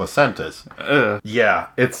bubblegum placentas. Yeah,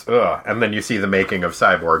 it's and then you see the making of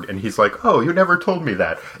Cyborg, and he's like, "Oh, you never told me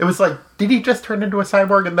that." It was like, did he just turn into a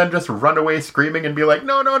cyborg and then just run away screaming and be like,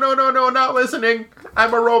 "No, not listening.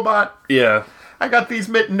 I'm a robot. Yeah, I got these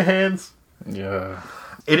mitten hands." Yeah,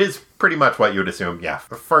 it is pretty much what you'd assume. Yeah,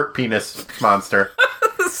 a fart penis monster.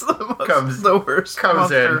 Comes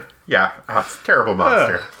monster. In. Yeah, it's a terrible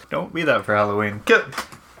monster. Don't be that for Halloween.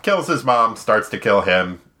 Kills his mom, starts to kill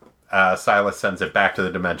him. Silas sends it back to the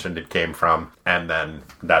dimension it came from, and then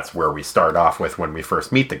that's where we start off with when we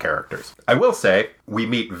first meet the characters. I will say, we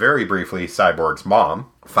meet very briefly Cyborg's mom,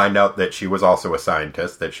 find out that she was also a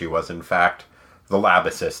scientist, that she was in fact the lab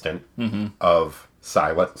assistant of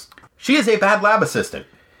Silas. She is a bad lab assistant.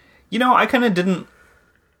 You know, I kind of didn't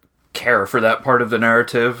care for that part of the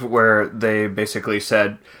narrative where they basically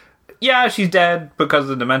said, yeah, she's dead because of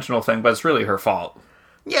the dimensional thing, but it's really her fault.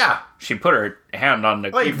 Yeah. She put her hand on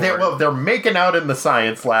the keyboard. They're making out in the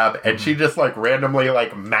science lab, and she just, like, randomly,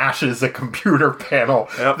 like, mashes a computer panel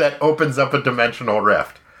that opens up a dimensional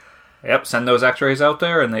rift. Yep, send those x-rays out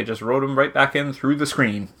there, and they just wrote them right back in through the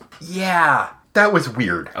screen. Yeah. That was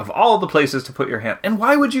weird. Of all the places to put your hand. And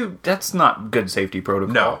why would you... That's not good safety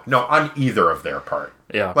protocol. No, on either of their part.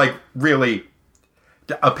 Yeah. Like, really,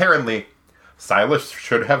 apparently, Silas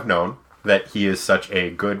should have known that he is such a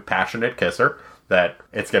good, passionate kisser that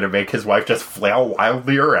it's going to make his wife just flail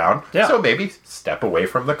wildly around. Yeah. So maybe step away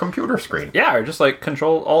from the computer screen. Yeah, or just, like,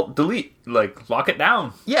 Control-Alt-Delete. Like, lock it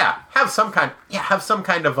down. Yeah, have some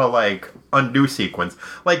kind of a, like, undo sequence.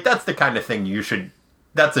 Like, that's the kind of thing you should...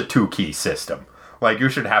 That's a 2-key system. Like, you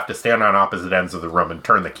should have to stand on opposite ends of the room and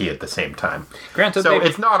turn the key at the same time. Granted, so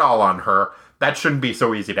it's not all on her. That shouldn't be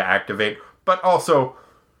so easy to activate. But also,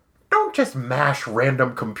 don't just mash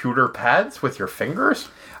random computer pads with your fingers.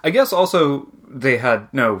 I guess also they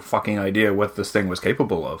had no fucking idea what this thing was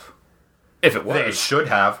capable of. If it was. They should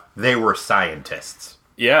have. They were scientists.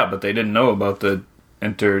 Yeah, but they didn't know about the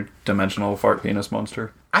interdimensional fart penis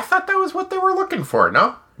monster. I thought that was what they were looking for,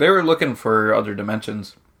 no? They were looking for other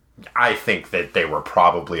dimensions. I think that they were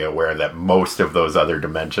probably aware that most of those other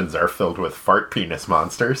dimensions are filled with fart penis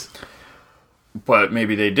monsters. But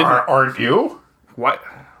maybe they didn't. Aren't you? What?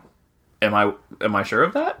 Am I sure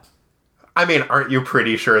of that? I mean, aren't you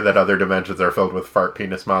pretty sure that other dimensions are filled with fart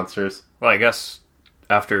penis monsters? Well, I guess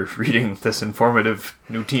after reading this informative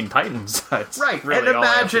New Teen Titans, that's right. Really and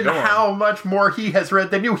imagine how much more he has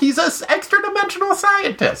read than you. He's an extra-dimensional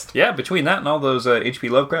scientist. Yeah, between that and all those H.P.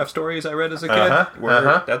 Lovecraft stories I read as a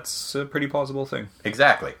kid, that's a pretty plausible thing.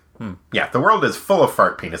 Exactly. Yeah, the world is full of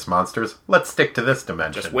fart penis monsters. Let's stick to this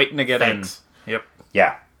dimension. Just waiting to get in. Yep.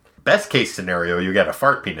 Yeah. Best case scenario, you get a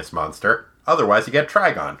fart penis monster. Otherwise, you get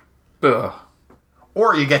Trigon. Ugh.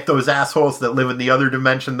 Or you get those assholes that live in the other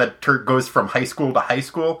dimension that goes from high school to high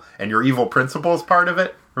school, and your evil principal is part of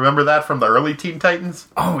it. Remember that from the early Teen Titans?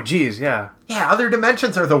 Oh, geez, yeah. Yeah, other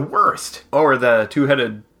dimensions are the worst. Or the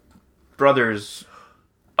two-headed brothers.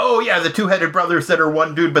 Oh, yeah, the two-headed brothers that are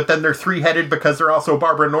one dude, but then they're three-headed because they're also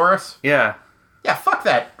Barbara Norris. Yeah. Yeah, fuck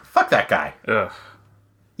that. Fuck that guy. Ugh.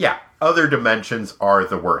 Yeah, other dimensions are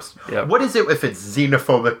the worst. Yep. What is it if it's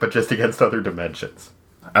xenophobic but just against other dimensions?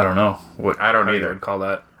 I don't know. I don't either. Call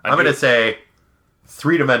that. I'm going to say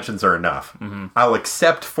 3 dimensions are enough. Mm-hmm. I'll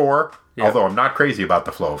accept 4, although I'm not crazy about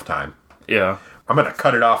the flow of time. Yeah. I'm going to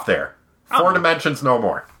cut it off there. 4 dimensions, no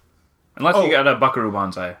more. Unless you got a Buckaroo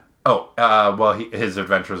Banzai. Well, his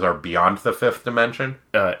adventures are beyond the 5th dimension.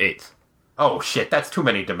 8th. Oh shit, that's too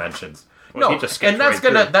many dimensions. Well, no, and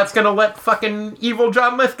that's gonna let fucking evil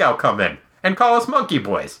John Lithgow come in and call us monkey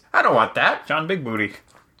boys. I don't want that. John Big Booty.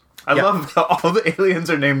 I love how all the aliens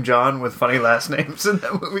are named John with funny last names in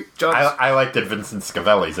that movie. John, I liked that Vincent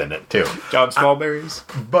Scavelli's in it, too. John Smallberries.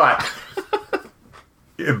 But,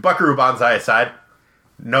 Buckaroo Banzai aside,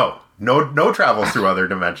 no travel through other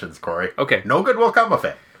dimensions, Corey. Okay. No good will come of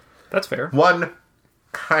it. That's fair. One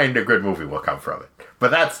kind of good movie will come from it.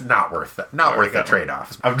 But that's not worth it. Not worth the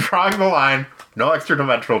trade-off. I'm drawing the line. No extra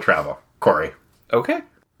dimensional travel. Corey. Okay.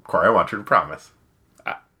 Corey, I want you to promise.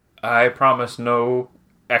 I promise no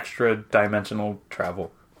extra dimensional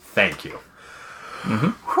travel. Thank you.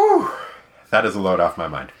 Whew. That is a load off my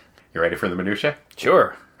mind. You ready for the minutiae?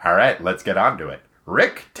 Sure. All right, let's get on to it.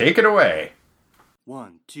 Rick, take it away.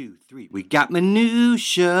 1, 2, 3. We got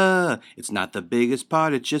minutia. It's not the biggest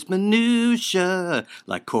part, it's just minutia.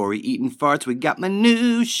 Like Corey eating farts, we got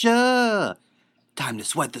minutia. Time to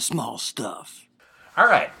sweat the small stuff. All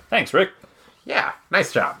right. Thanks, Rick. Yeah,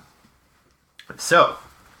 nice job. So,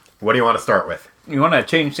 what do you want to start with? You want to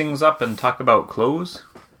change things up and talk about clothes?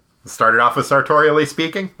 Start it off with sartorially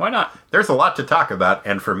speaking? Why not? There's a lot to talk about,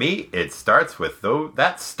 and for me, it starts with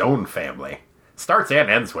that Stone family. Starts and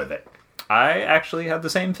ends with it. I actually had the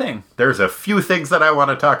same thing. There's a few things that I want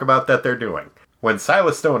to talk about that they're doing. When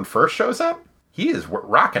Silas Stone first shows up, he is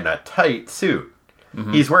rocking a tight suit.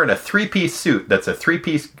 Mm-hmm. He's wearing a three-piece suit that's a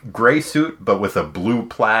three-piece gray suit, but with a blue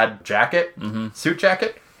plaid jacket, suit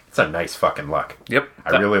jacket. It's a nice fucking look. Yep.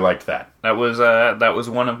 I really liked that. That was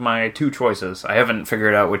one of my two choices. I haven't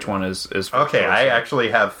figured out which one is okay, I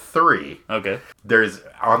actually have three. Okay. There's,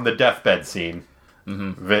 on the deathbed scene,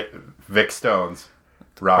 Vic Stone's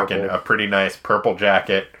rocking a pretty nice purple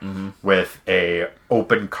jacket with a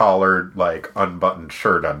open-collared, like, unbuttoned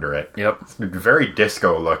shirt under it. Yep. It's very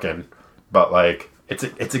disco looking, but, like,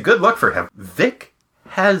 it's a good look for him. Vic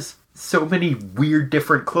has so many weird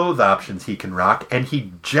different clothes options he can rock, and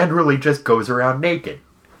he generally just goes around naked.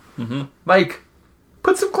 Like,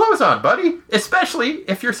 put some clothes on, buddy. Especially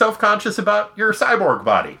if you're self-conscious about your cyborg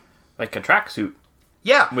body. Like a tracksuit.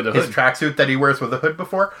 Yeah, with a his hood. tracksuit that he wears with a hood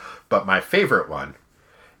before. But my favorite one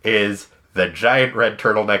is the giant red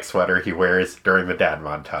turtleneck sweater he wears during the dad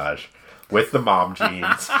montage with the mom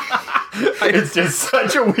jeans. It's just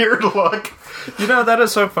such a weird look. You know, that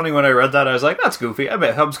is so funny. When I read that, I was like, that's goofy. I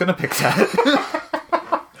bet Hub's gonna pick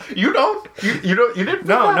that. You don't? You don't? You didn't?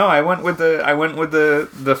 No, I went with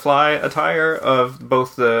the fly attire of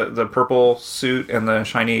both the purple suit and the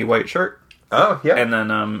shiny white shirt. Oh, yeah. And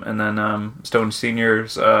then Stone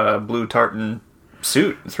Senior's blue tartan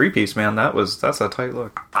suit, 3-piece, man. That's a tight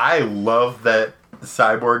look. I love that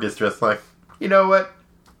Cyborg is just like, you know what?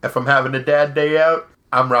 If I'm having a dad day out,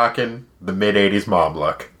 I'm rocking the mid-'80s mom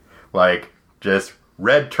look. Like, just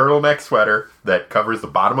red turtleneck sweater that covers the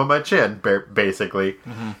bottom of my chin, basically,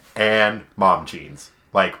 and mom jeans.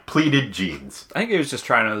 Like, pleated jeans. I think he was just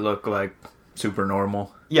trying to look like super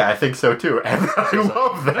normal. Yeah, I think so, too. And I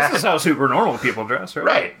love that. This is how super normal people dress,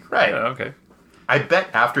 right? Right. Yeah, okay. I bet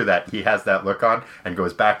after that he has that look on and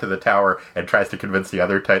goes back to the tower and tries to convince the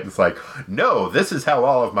other Titans, like, no, this is how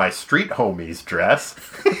all of my street homies dress.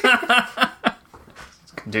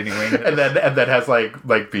 Continuing. and then has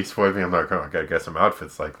like Beast Boy being like, oh, I gotta get some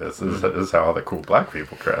outfits like this. This is how all the cool black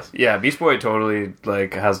people dress. Yeah, Beast Boy totally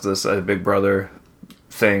like has this Big Brother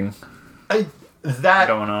thing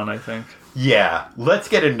going on, I think. Yeah, let's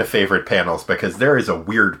get into favorite panels, because there is a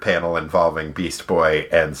weird panel involving Beast Boy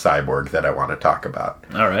and Cyborg that I want to talk about.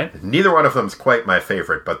 All right. Neither one of them's quite my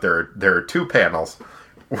favorite, but there are two panels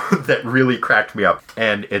that really cracked me up.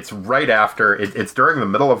 And it's right after, it's during the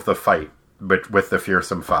middle of the fight with the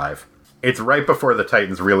Fearsome Five. It's right before the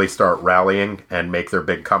Titans really start rallying and make their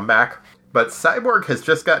big comeback. But Cyborg has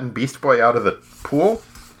just gotten Beast Boy out of the pool,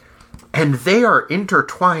 and they are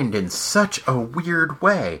intertwined in such a weird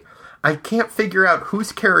way. I can't figure out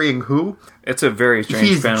who's carrying who. It's a very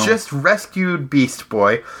strange panel. He's just rescued Beast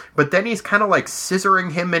Boy, but then he's kind of like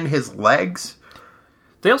scissoring him in his legs.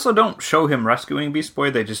 They also don't show him rescuing Beast Boy.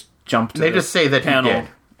 They just jump to They just say that panel he did.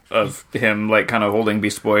 Of him like kind of holding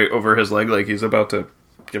Beast Boy over his leg like he's about to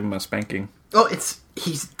give him a spanking. Well,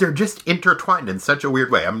 they're just intertwined in such a weird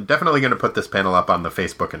way. I'm definitely going to put this panel up on the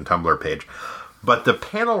Facebook and Tumblr page. But the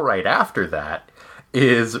panel right after that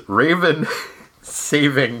is Raven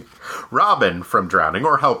saving Robin from drowning,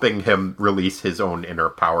 or helping him release his own inner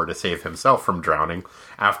power to save himself from drowning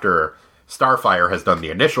after Starfire has done the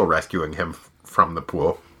initial rescuing him from the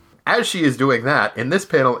pool. As she is doing that, in this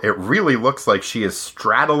panel, it really looks like she is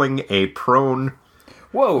straddling a prone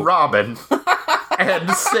Robin and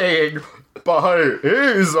saying, by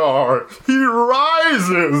Azar, he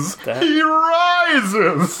rises! He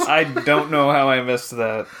rises! I don't know how I missed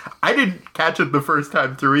that. I didn't catch it the first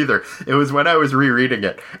time through either. It was when I was rereading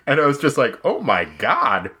it, and I was just like, oh my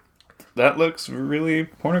god, that looks really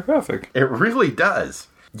pornographic. It really does.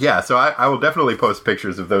 Yeah, so I will definitely post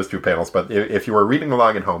pictures of those two panels, but if you are reading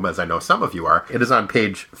along at home, as I know some of you are, it is on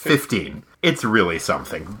page 15. It's really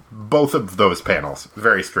something. Both of those panels.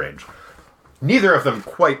 Very strange. Neither of them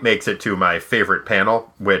quite makes it to my favorite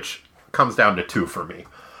panel, which comes down to 2 for me.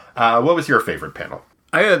 What was your favorite panel?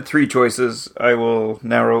 I had 3 choices. I will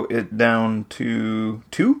narrow it down to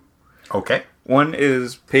 2. Okay. One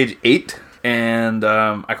is page 8, and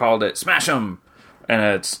I called it Smash 'em! And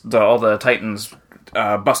it's all the Titans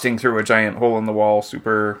busting through a giant hole in the wall,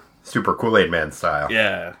 super Kool-Aid Man style.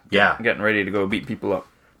 Yeah. Yeah. Getting ready to go beat people up.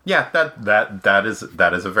 Yeah,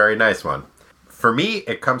 that is a very nice one. For me,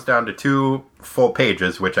 it comes down to 2 full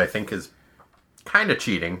pages, which I think is kind of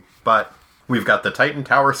cheating, but we've got the Titan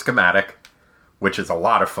Tower schematic, which is a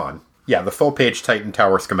lot of fun. Yeah, the full page Titan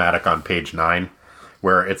Tower schematic on page 9,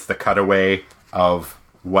 where it's the cutaway of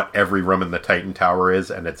what every room in the Titan Tower is,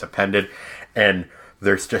 and it's appended, and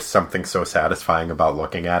there's just something so satisfying about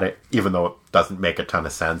looking at it, even though it doesn't make a ton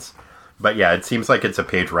of sense. But yeah, it seems like it's a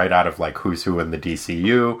page right out of like Who's Who in the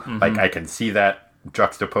DCU. Mm-hmm. Like I can see that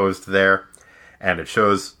juxtaposed there. And it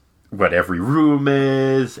shows what every room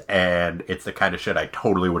is. And it's the kind of shit I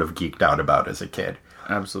totally would have geeked out about as a kid.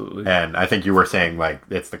 Absolutely. And I think you were saying like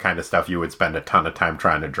it's the kind of stuff you would spend a ton of time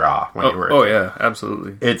trying to draw when you were a kid. Oh yeah,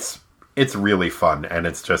 absolutely. It's really fun, and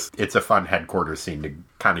it's a fun headquarters scene to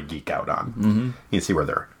kind of geek out on. Mm-hmm. You see where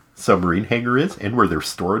their submarine hangar is, and where their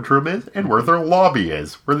storage room is, and where their lobby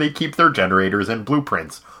is, where they keep their generators and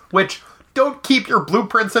blueprints. Which, don't keep your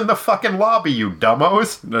blueprints in the fucking lobby, you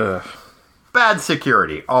dumbos! Ugh. Bad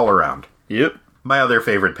security, all around. Yep. My other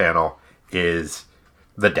favorite panel is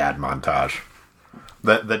the dad montage.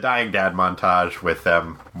 The dying dad montage with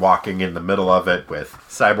them walking in the middle of it with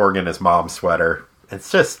Cyborg in his mom's sweater.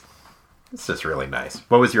 It's just really nice.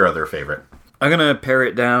 What was your other favorite? I'm going to pare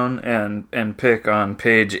it down and pick on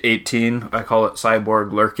page 18. I call it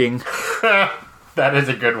Cyborg Lurking. That is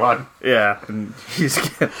a good one. Yeah, and he's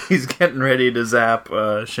getting ready to zap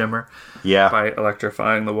Shimmer. Yeah. By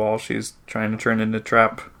electrifying the wall she's trying to turn into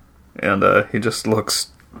Trap. And he just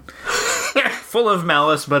looks full of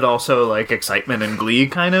malice, but also like excitement and glee,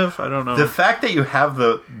 kind of. I don't know. The fact that you have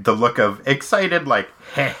the look of excited, like,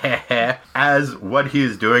 heh heh heh, as what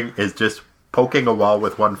he's doing is just poking a wall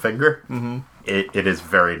with one finger. Mm-hmm. It is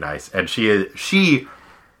very nice. And she is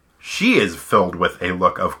filled with a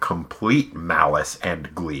look of complete malice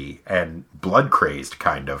and glee and blood-crazed,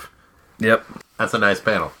 kind of. Yep. That's a nice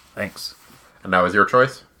panel. Thanks. And that was your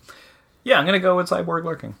choice? Yeah, I'm going to go with Cyborg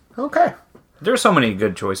Lurking. Okay. There's so many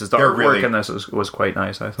good choices. The artwork in this was quite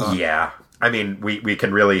nice, I thought. Yeah. I mean, we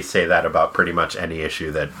can really say that about pretty much any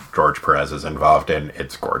issue that George Perez is involved in.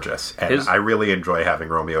 It's gorgeous. And I really enjoy having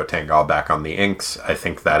Romeo Tanghal back on the inks. I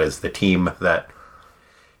think that is the team that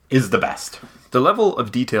is the best. The level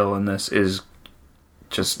of detail in this is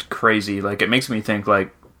just crazy. Like, it makes me think,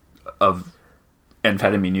 like, of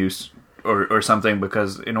amphetamine use or something,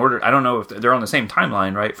 because in order, I don't know if they're on the same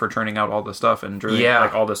timeline, right, for turning out all the stuff and drilling,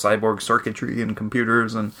 like, all the cyborg circuitry and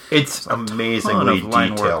computers, and it's amazingly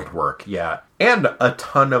detailed work. Yeah. And a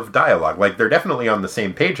ton of dialogue. Like, they're definitely on the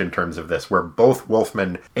same page in terms of this, where both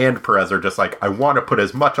Wolfman and Perez are just like, I want to put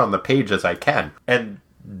as much on the page as I can. And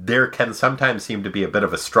there can sometimes seem to be a bit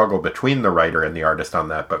of a struggle between the writer and the artist on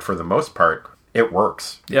that, but for the most part, it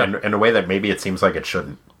works. Yeah. In a way that maybe it seems like it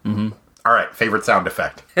shouldn't. Mm-hmm. All right, favorite sound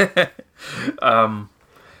effect. I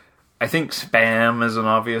think spam is an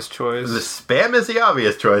obvious choice. The spam is the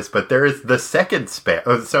obvious choice, but there is the second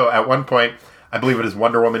spam. So at one point, I believe it is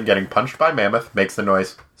Wonder Woman getting punched by Mammoth, makes the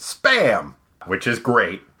noise, spam, which is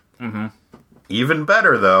great. Mm-hmm. Even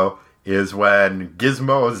better, though, is when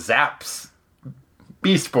Gizmo zaps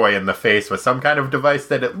Beast Boy in the face with some kind of device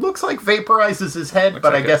that it looks like vaporizes his head,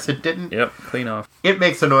 but I guess it didn't. Yep, clean off. It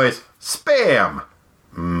makes the noise, spam.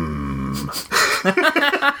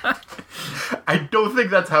 I don't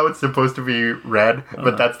think that's how it's supposed to be read,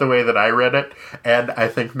 but that's the way that I read it. And I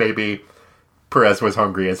think maybe Perez was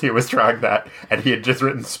hungry as he was drawing that, and he had just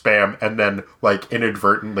written spam, and then, like,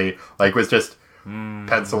 inadvertently, like, was just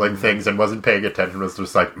penciling things and wasn't paying attention, was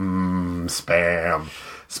just like, spam.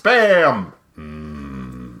 Spam!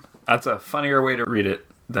 That's a funnier way to read it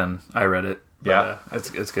than I read it. But, yeah.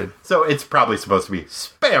 It's good. So it's probably supposed to be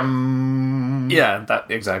spam. Yeah,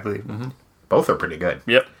 that exactly. Mm-hmm. Both are pretty good.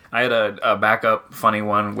 Yep. I had a backup funny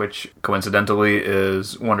one, which coincidentally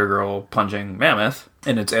is Wonder Girl punching Mammoth,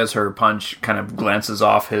 and it's as her punch kind of glances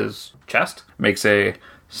off his chest, makes a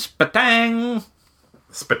spatang.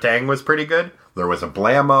 Spatang was pretty good. There was a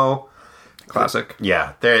blammo. Classic.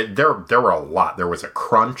 Yeah, there were a lot. There was a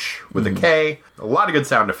crunch with a K. A lot of good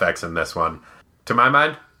sound effects in this one. To my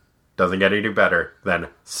mind, doesn't get any better than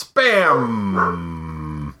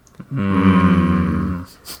spam.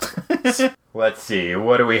 Let's see,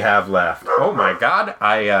 what do we have left? Oh my god,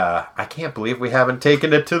 I can't believe we haven't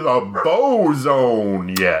taken it to the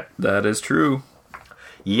Bozone yet. That is true.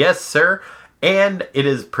 Yes, sir. And it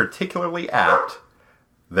is particularly apt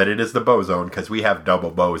that it is the Bozone, because we have double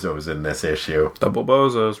bozos in this issue. Double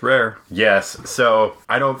bozos, rare. Yes, so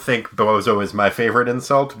I don't think bozo is my favorite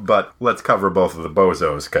insult, but let's cover both of the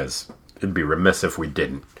bozos, because it'd be remiss if we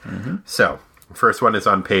didn't. Mm-hmm. So, first one is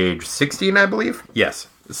on page 16, I believe? Yes.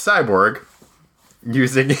 Cyborg,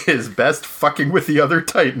 using his best fucking with the other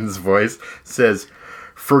Titans voice, says,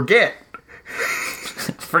 Forget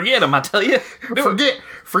him, I tell you.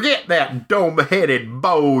 Forget that dome-headed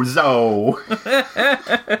bozo.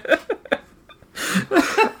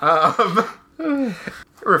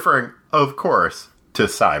 Referring, of course, to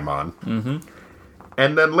Simon. Mm-hmm.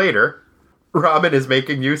 And then later, Robin is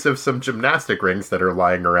making use of some gymnastic rings that are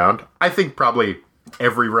lying around. I think probably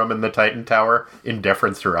every room in the Titan Tower, in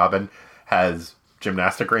deference to Robin, has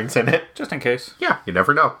gymnastic rings in it. Just in case. Yeah, you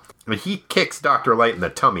never know. But he kicks Dr. Light in the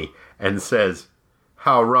tummy and says,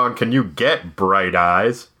 How wrong can you get, Bright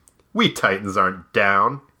Eyes? We Titans aren't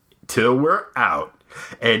down till we're out.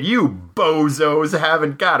 And you bozos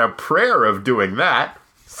haven't got a prayer of doing that.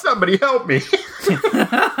 Somebody help me.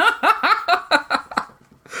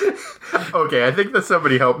 Okay, I think the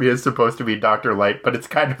somebody help me is supposed to be Dr. Light, but it's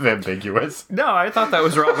kind of ambiguous. No, I thought that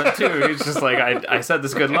was Robin, too. He's just like, I said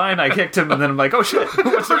this good line, I kicked him, and then I'm like, oh shit,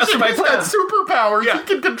 what's the rest of my plan? He's got superpowers. Yeah. He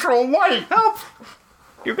can control light. Help!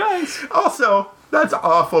 You guys. Also, that's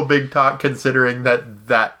awful big talk considering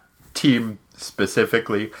that team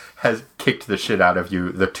specifically has kicked the shit out of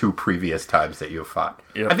you the 2 previous times that you've fought.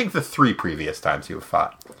 Yep. I think the 3 previous times you've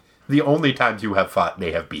fought. The only times you have fought,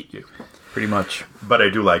 they have beat you. Pretty much. But I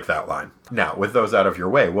do like that line. Now, with those out of your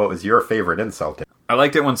way, what was your favorite insult? I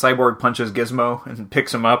liked it when Cyborg punches Gizmo and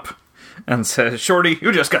picks him up and says, Shorty,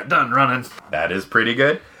 you just got done running. That is pretty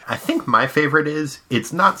good. I think my favorite is,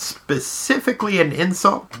 it's not specifically an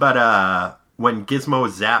insult, but when Gizmo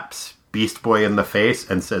zaps Beast Boy in the face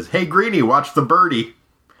and says, Hey, Greenie, watch the birdie,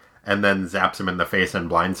 and then zaps him in the face and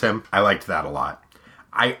blinds him. I liked that a lot.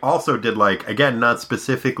 I also did like, again, not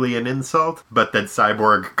specifically an insult, but that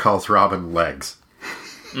Cyborg calls Robin legs.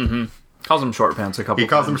 Mm-hmm. Calls him short pants a couple times. He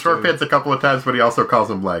calls him short pants a couple of times, but he also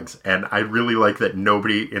calls him legs. And I really like that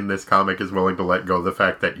nobody in this comic is willing to let go of the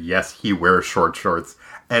fact that, yes, he wears short shorts.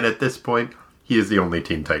 And at this point, he is the only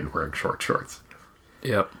Teen Titan wearing short shorts.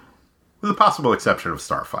 Yep. With the possible exception of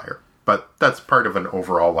Starfire. But that's part of an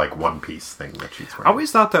overall, like, one-piece thing that she's wearing. I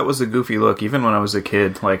always thought that was a goofy look, even when I was a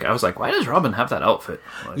kid. Like, I was like, why does Robin have that outfit?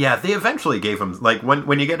 Like, yeah, they eventually gave him, like,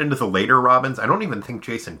 when you get into the later Robins, I don't even think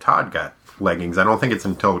Jason Todd got leggings. I don't think it's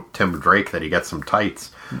until Tim Drake that he gets some tights.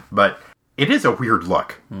 But it is a weird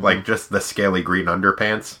look. Mm-hmm. Like, just the scaly green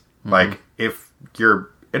underpants. Mm-hmm. Like, if you're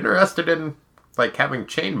interested in, like, having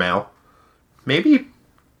chainmail, maybe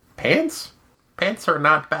pants? Pants are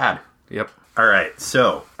not bad. Yep. Alright,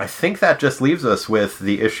 so I think that just leaves us with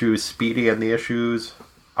the issues Speedy and the issues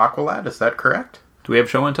Aqualad, is that correct? Do we have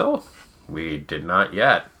show and tell? We did not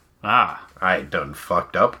yet. Ah. I done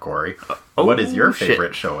fucked up, Corey. What is your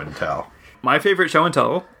favorite show and tell? My favorite show and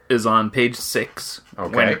tell is on page 6.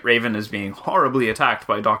 Okay. When Raven is being horribly attacked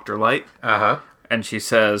by Dr. Light. Uh-huh. And she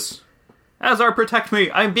says, Azar, protect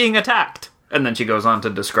me, I'm being attacked. And then she goes on to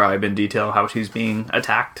describe in detail how she's being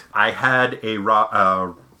attacked. I had a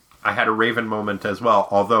Raven moment as well,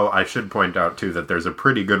 although I should point out, too, that there's a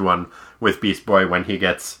pretty good one with Beast Boy when he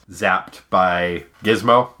gets zapped by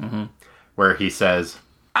Gizmo, mm-hmm. where he says,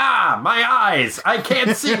 Ah, my eyes! I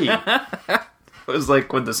can't see! It was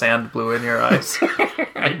like when the sand blew in your eyes.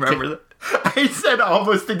 I remember that. I said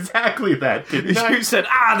almost exactly that, didn't I? You said,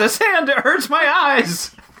 the sand, it hurts my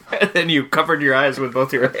eyes! And then you covered your eyes with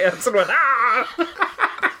both your hands and went,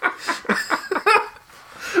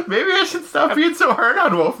 Maybe I should stop being so hard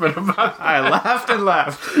on Wolfman about that. I laughed and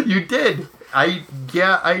laughed. You did. I do.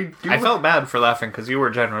 I felt bad for laughing because you were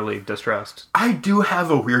generally distressed. I do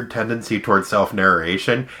have a weird tendency towards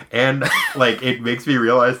self-narration, and like it makes me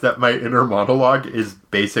realize that my inner monologue is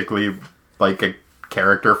basically like a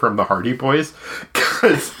character from the Hardy Boys.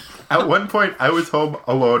 Because at one point I was home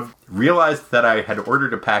alone, realized that I had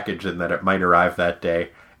ordered a package and that it might arrive that day,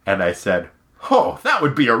 and I said, "Oh, that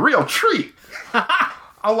would be a real treat."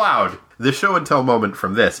 Aloud. The show and tell moment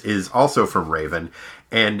from this is also from Raven,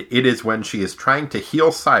 and it is when she is trying to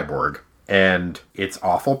heal Cyborg, and it's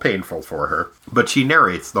awful painful for her, but she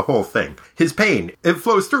narrates the whole thing. His pain, it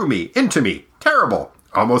flows through me, into me, terrible,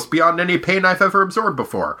 almost beyond any pain I've ever absorbed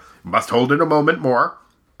before. Must hold it a moment more,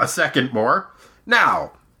 a second more.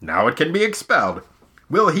 Now, Now it can be expelled.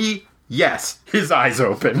 Will he? Yes. His eyes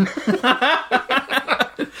open.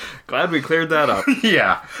 Glad we cleared that up.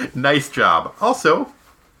 Yeah. Nice job. Also,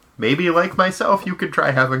 maybe like myself, you could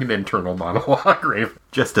try having an internal monologue, Raven.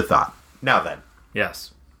 Just a thought. Now then,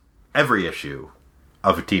 Yes. every issue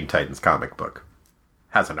of a Teen Titans comic book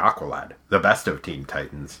has an Aqualad, the best of Teen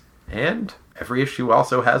Titans. And every issue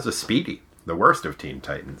also has a Speedy, the worst of Teen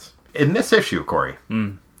Titans. In this issue, Corey,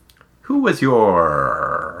 who was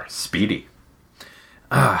your Speedy?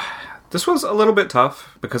 This was a little bit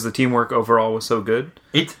tough because the teamwork overall was so good.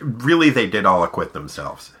 It's really, they did all acquit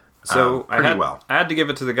themselves. So pretty I well. had to give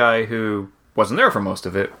it to the guy who wasn't there for most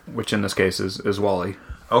of it, which in this case is Wally.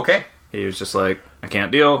 Okay. He was just like, I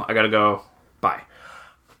can't deal. I gotta go. Bye.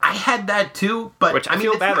 I had that too, but Which I I mean,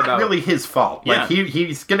 feel it's bad not about. really his fault. Like, Yeah.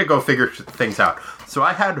 he's gonna go figure things out. So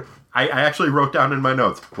I actually wrote down in my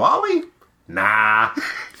notes, Wally? Nah.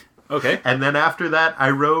 Okay. And then after that, I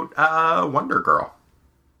wrote Wonder Girl.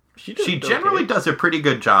 She She generally does a pretty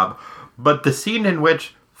good job, but the scene in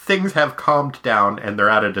which things have calmed down and they're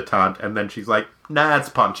at a detente, and then she's like, nah, it's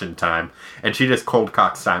punching time. And she just cold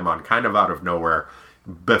cocks Simon kind of out of nowhere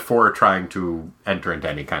before trying to enter into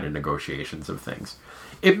any kind of negotiations of things.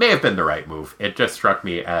 It may have been the right move. It just struck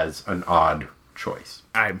me as an odd choice.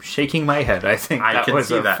 I'm shaking my head. I think I that can was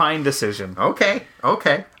see a that. fine decision. Okay.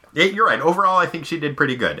 You're right. Overall, I think she did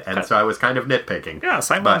pretty good, and so I was kind of nitpicking. Yeah,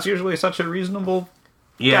 Simon's usually such a reasonable...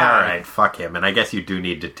 Yeah, guy. all right, fuck him. And I guess you do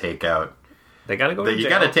need to take out... They gotta go to You jail.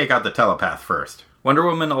 gotta take out the telepath first. Wonder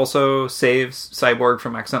Woman also saves Cyborg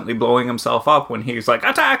from accidentally blowing himself up when he's like,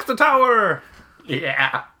 attack the tower!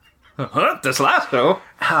 Yeah. Huh? This last show?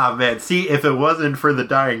 Ah, man. See, if it wasn't for the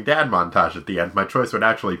dying dad montage at the end, my choice would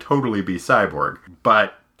actually totally be Cyborg.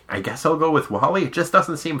 But I guess I'll go with Wally. It just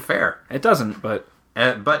doesn't seem fair. It doesn't, but...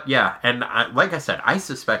 But yeah, and like I said, I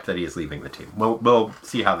suspect that he is leaving the team. We'll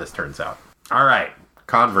see how this turns out. All right.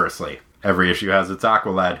 Conversely, every issue has its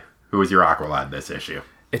Aqualad. Who is your Aqualad this issue?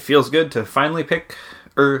 It feels good to finally pick,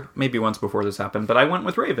 or maybe once before this happened, but I went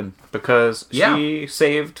with Raven because she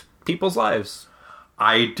saved people's lives.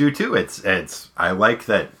 I do too. I like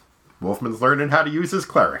that Wolfman's learning how to use his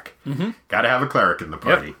cleric. Mm-hmm. Gotta have a cleric in the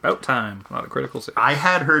party. Yep, about time. Not a critical save. I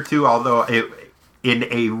had her too, although in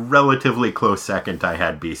a relatively close second, I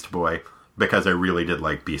had Beast Boy because I really did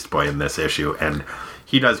like Beast Boy in this issue, and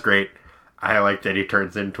he does great. I like that he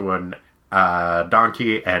turns into an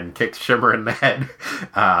donkey and kicks Shimmer in the head,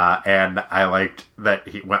 and I liked that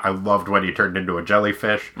I loved when he turned into a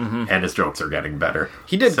jellyfish, and his jokes are getting better.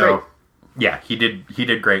 He did great. Yeah, he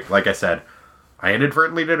did great. Like I said, I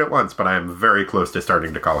inadvertently did it once, but I am very close to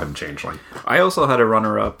starting to call him Changeling. I also had a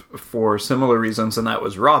runner-up for similar reasons, and that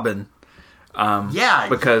was Robin. Yeah,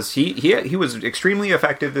 Because he was extremely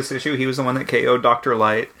effective this issue. He was the one that KO'd Dr.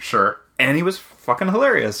 Light. sure. And he was fucking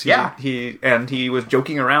hilarious. Yeah. He was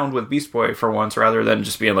joking around with Beast Boy for once rather than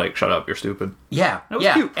just being like, shut up, you're stupid. Yeah, That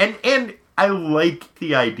was cute. And I like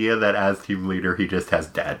the idea that as team leader, he just has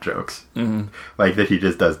dad jokes. Mm-hmm. Like that he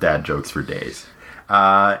just does dad jokes for days.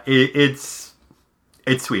 It's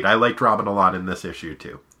sweet. I liked Robin a lot in this issue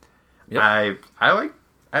too. Yep.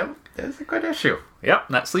 It's a good issue. Yep,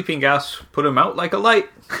 that sleeping gas put him out like a light.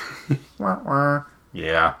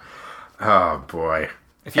 Yeah. Oh boy.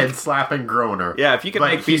 Head slapping groaner. Yeah, if you could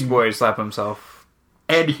But make Beast Boy slap himself.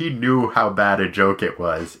 And he knew how bad a joke it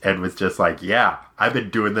was and was just like, yeah, I've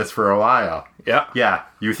been doing this for a while. Yeah. Yeah,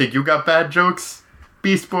 you think you got bad jokes,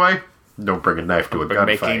 Beast Boy? Don't bring a knife to a Been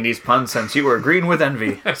making gunfight. these puns since you were green with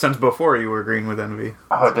envy. Since before you were green with envy.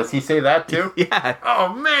 Oh, does he say that too? Yeah. Oh,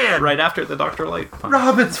 man! Right after the Dr. Light pun.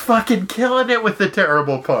 Robin's fucking killing it with the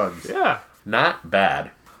terrible puns. Yeah. Not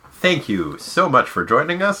bad. Thank you so much for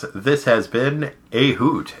joining us. This has been a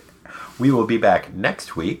hoot. We will be back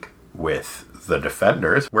next week with The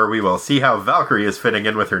Defenders, where we will see how Valkyrie is fitting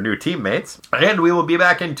in with her new teammates. And we will be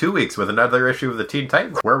back in 2 weeks with another issue of the Teen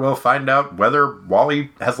Titans, where we'll find out whether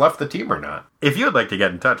Wally has left the team or not. If you'd like to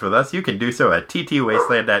get in touch with us, you can do so at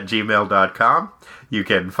ttwasteland@gmail.com. You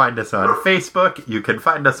can find us on Facebook. You can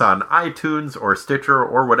find us on iTunes or Stitcher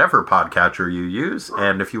or whatever podcatcher you use.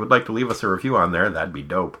 And if you would like to leave us a review on there, that'd be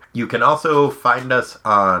dope. You can also find us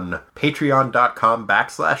on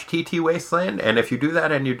patreon.com/ttwasteland. And if you do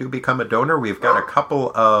that and you do become a donor, we've got a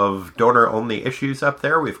couple of donor-only issues up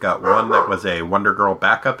there. We've got one that was a Wonder Girl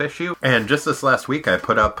backup issue. And just this last week, I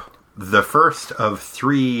put up the first of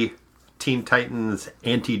 3 Teen Titans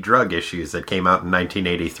anti-drug issues that came out in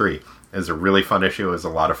 1983. It was a really fun issue. It was a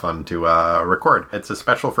lot of fun to record. It's a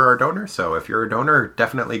special for our donors, so if you're a donor,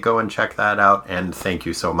 definitely go and check that out, and thank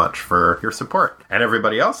you so much for your support. And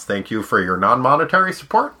everybody else, thank you for your non-monetary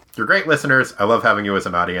support. You're great listeners. I love having you as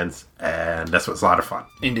an audience, and this was a lot of fun.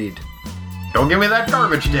 Indeed. Don't give me that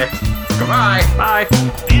garbage dick. Goodbye. Bye.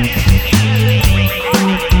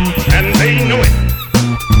 And they know it.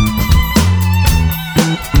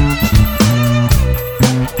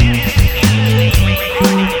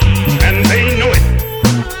 And they know it.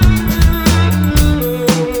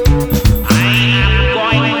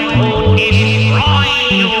 I'm going to destroy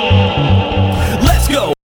you. Let's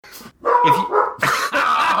go. If you...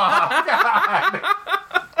 Oh, God.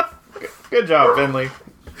 Good job, Finley.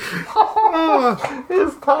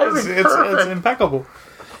 His timing's perfect. It's impeccable.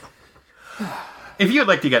 If you'd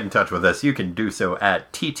like to get in touch with us, you can do so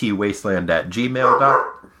at ttwasteland@gmail.com.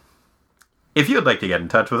 If you'd like to get in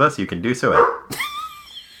touch with us, you can do so at...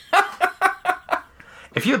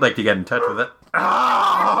 If you'd like to get in touch with it...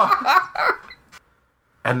 Oh!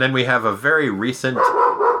 And then we have a very recent...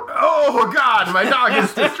 Oh, God! My dog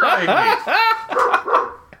is destroying me!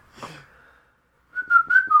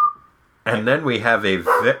 And then we have a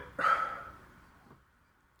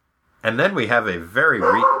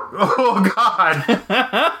Oh, God!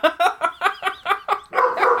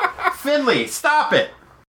 Finley, stop it!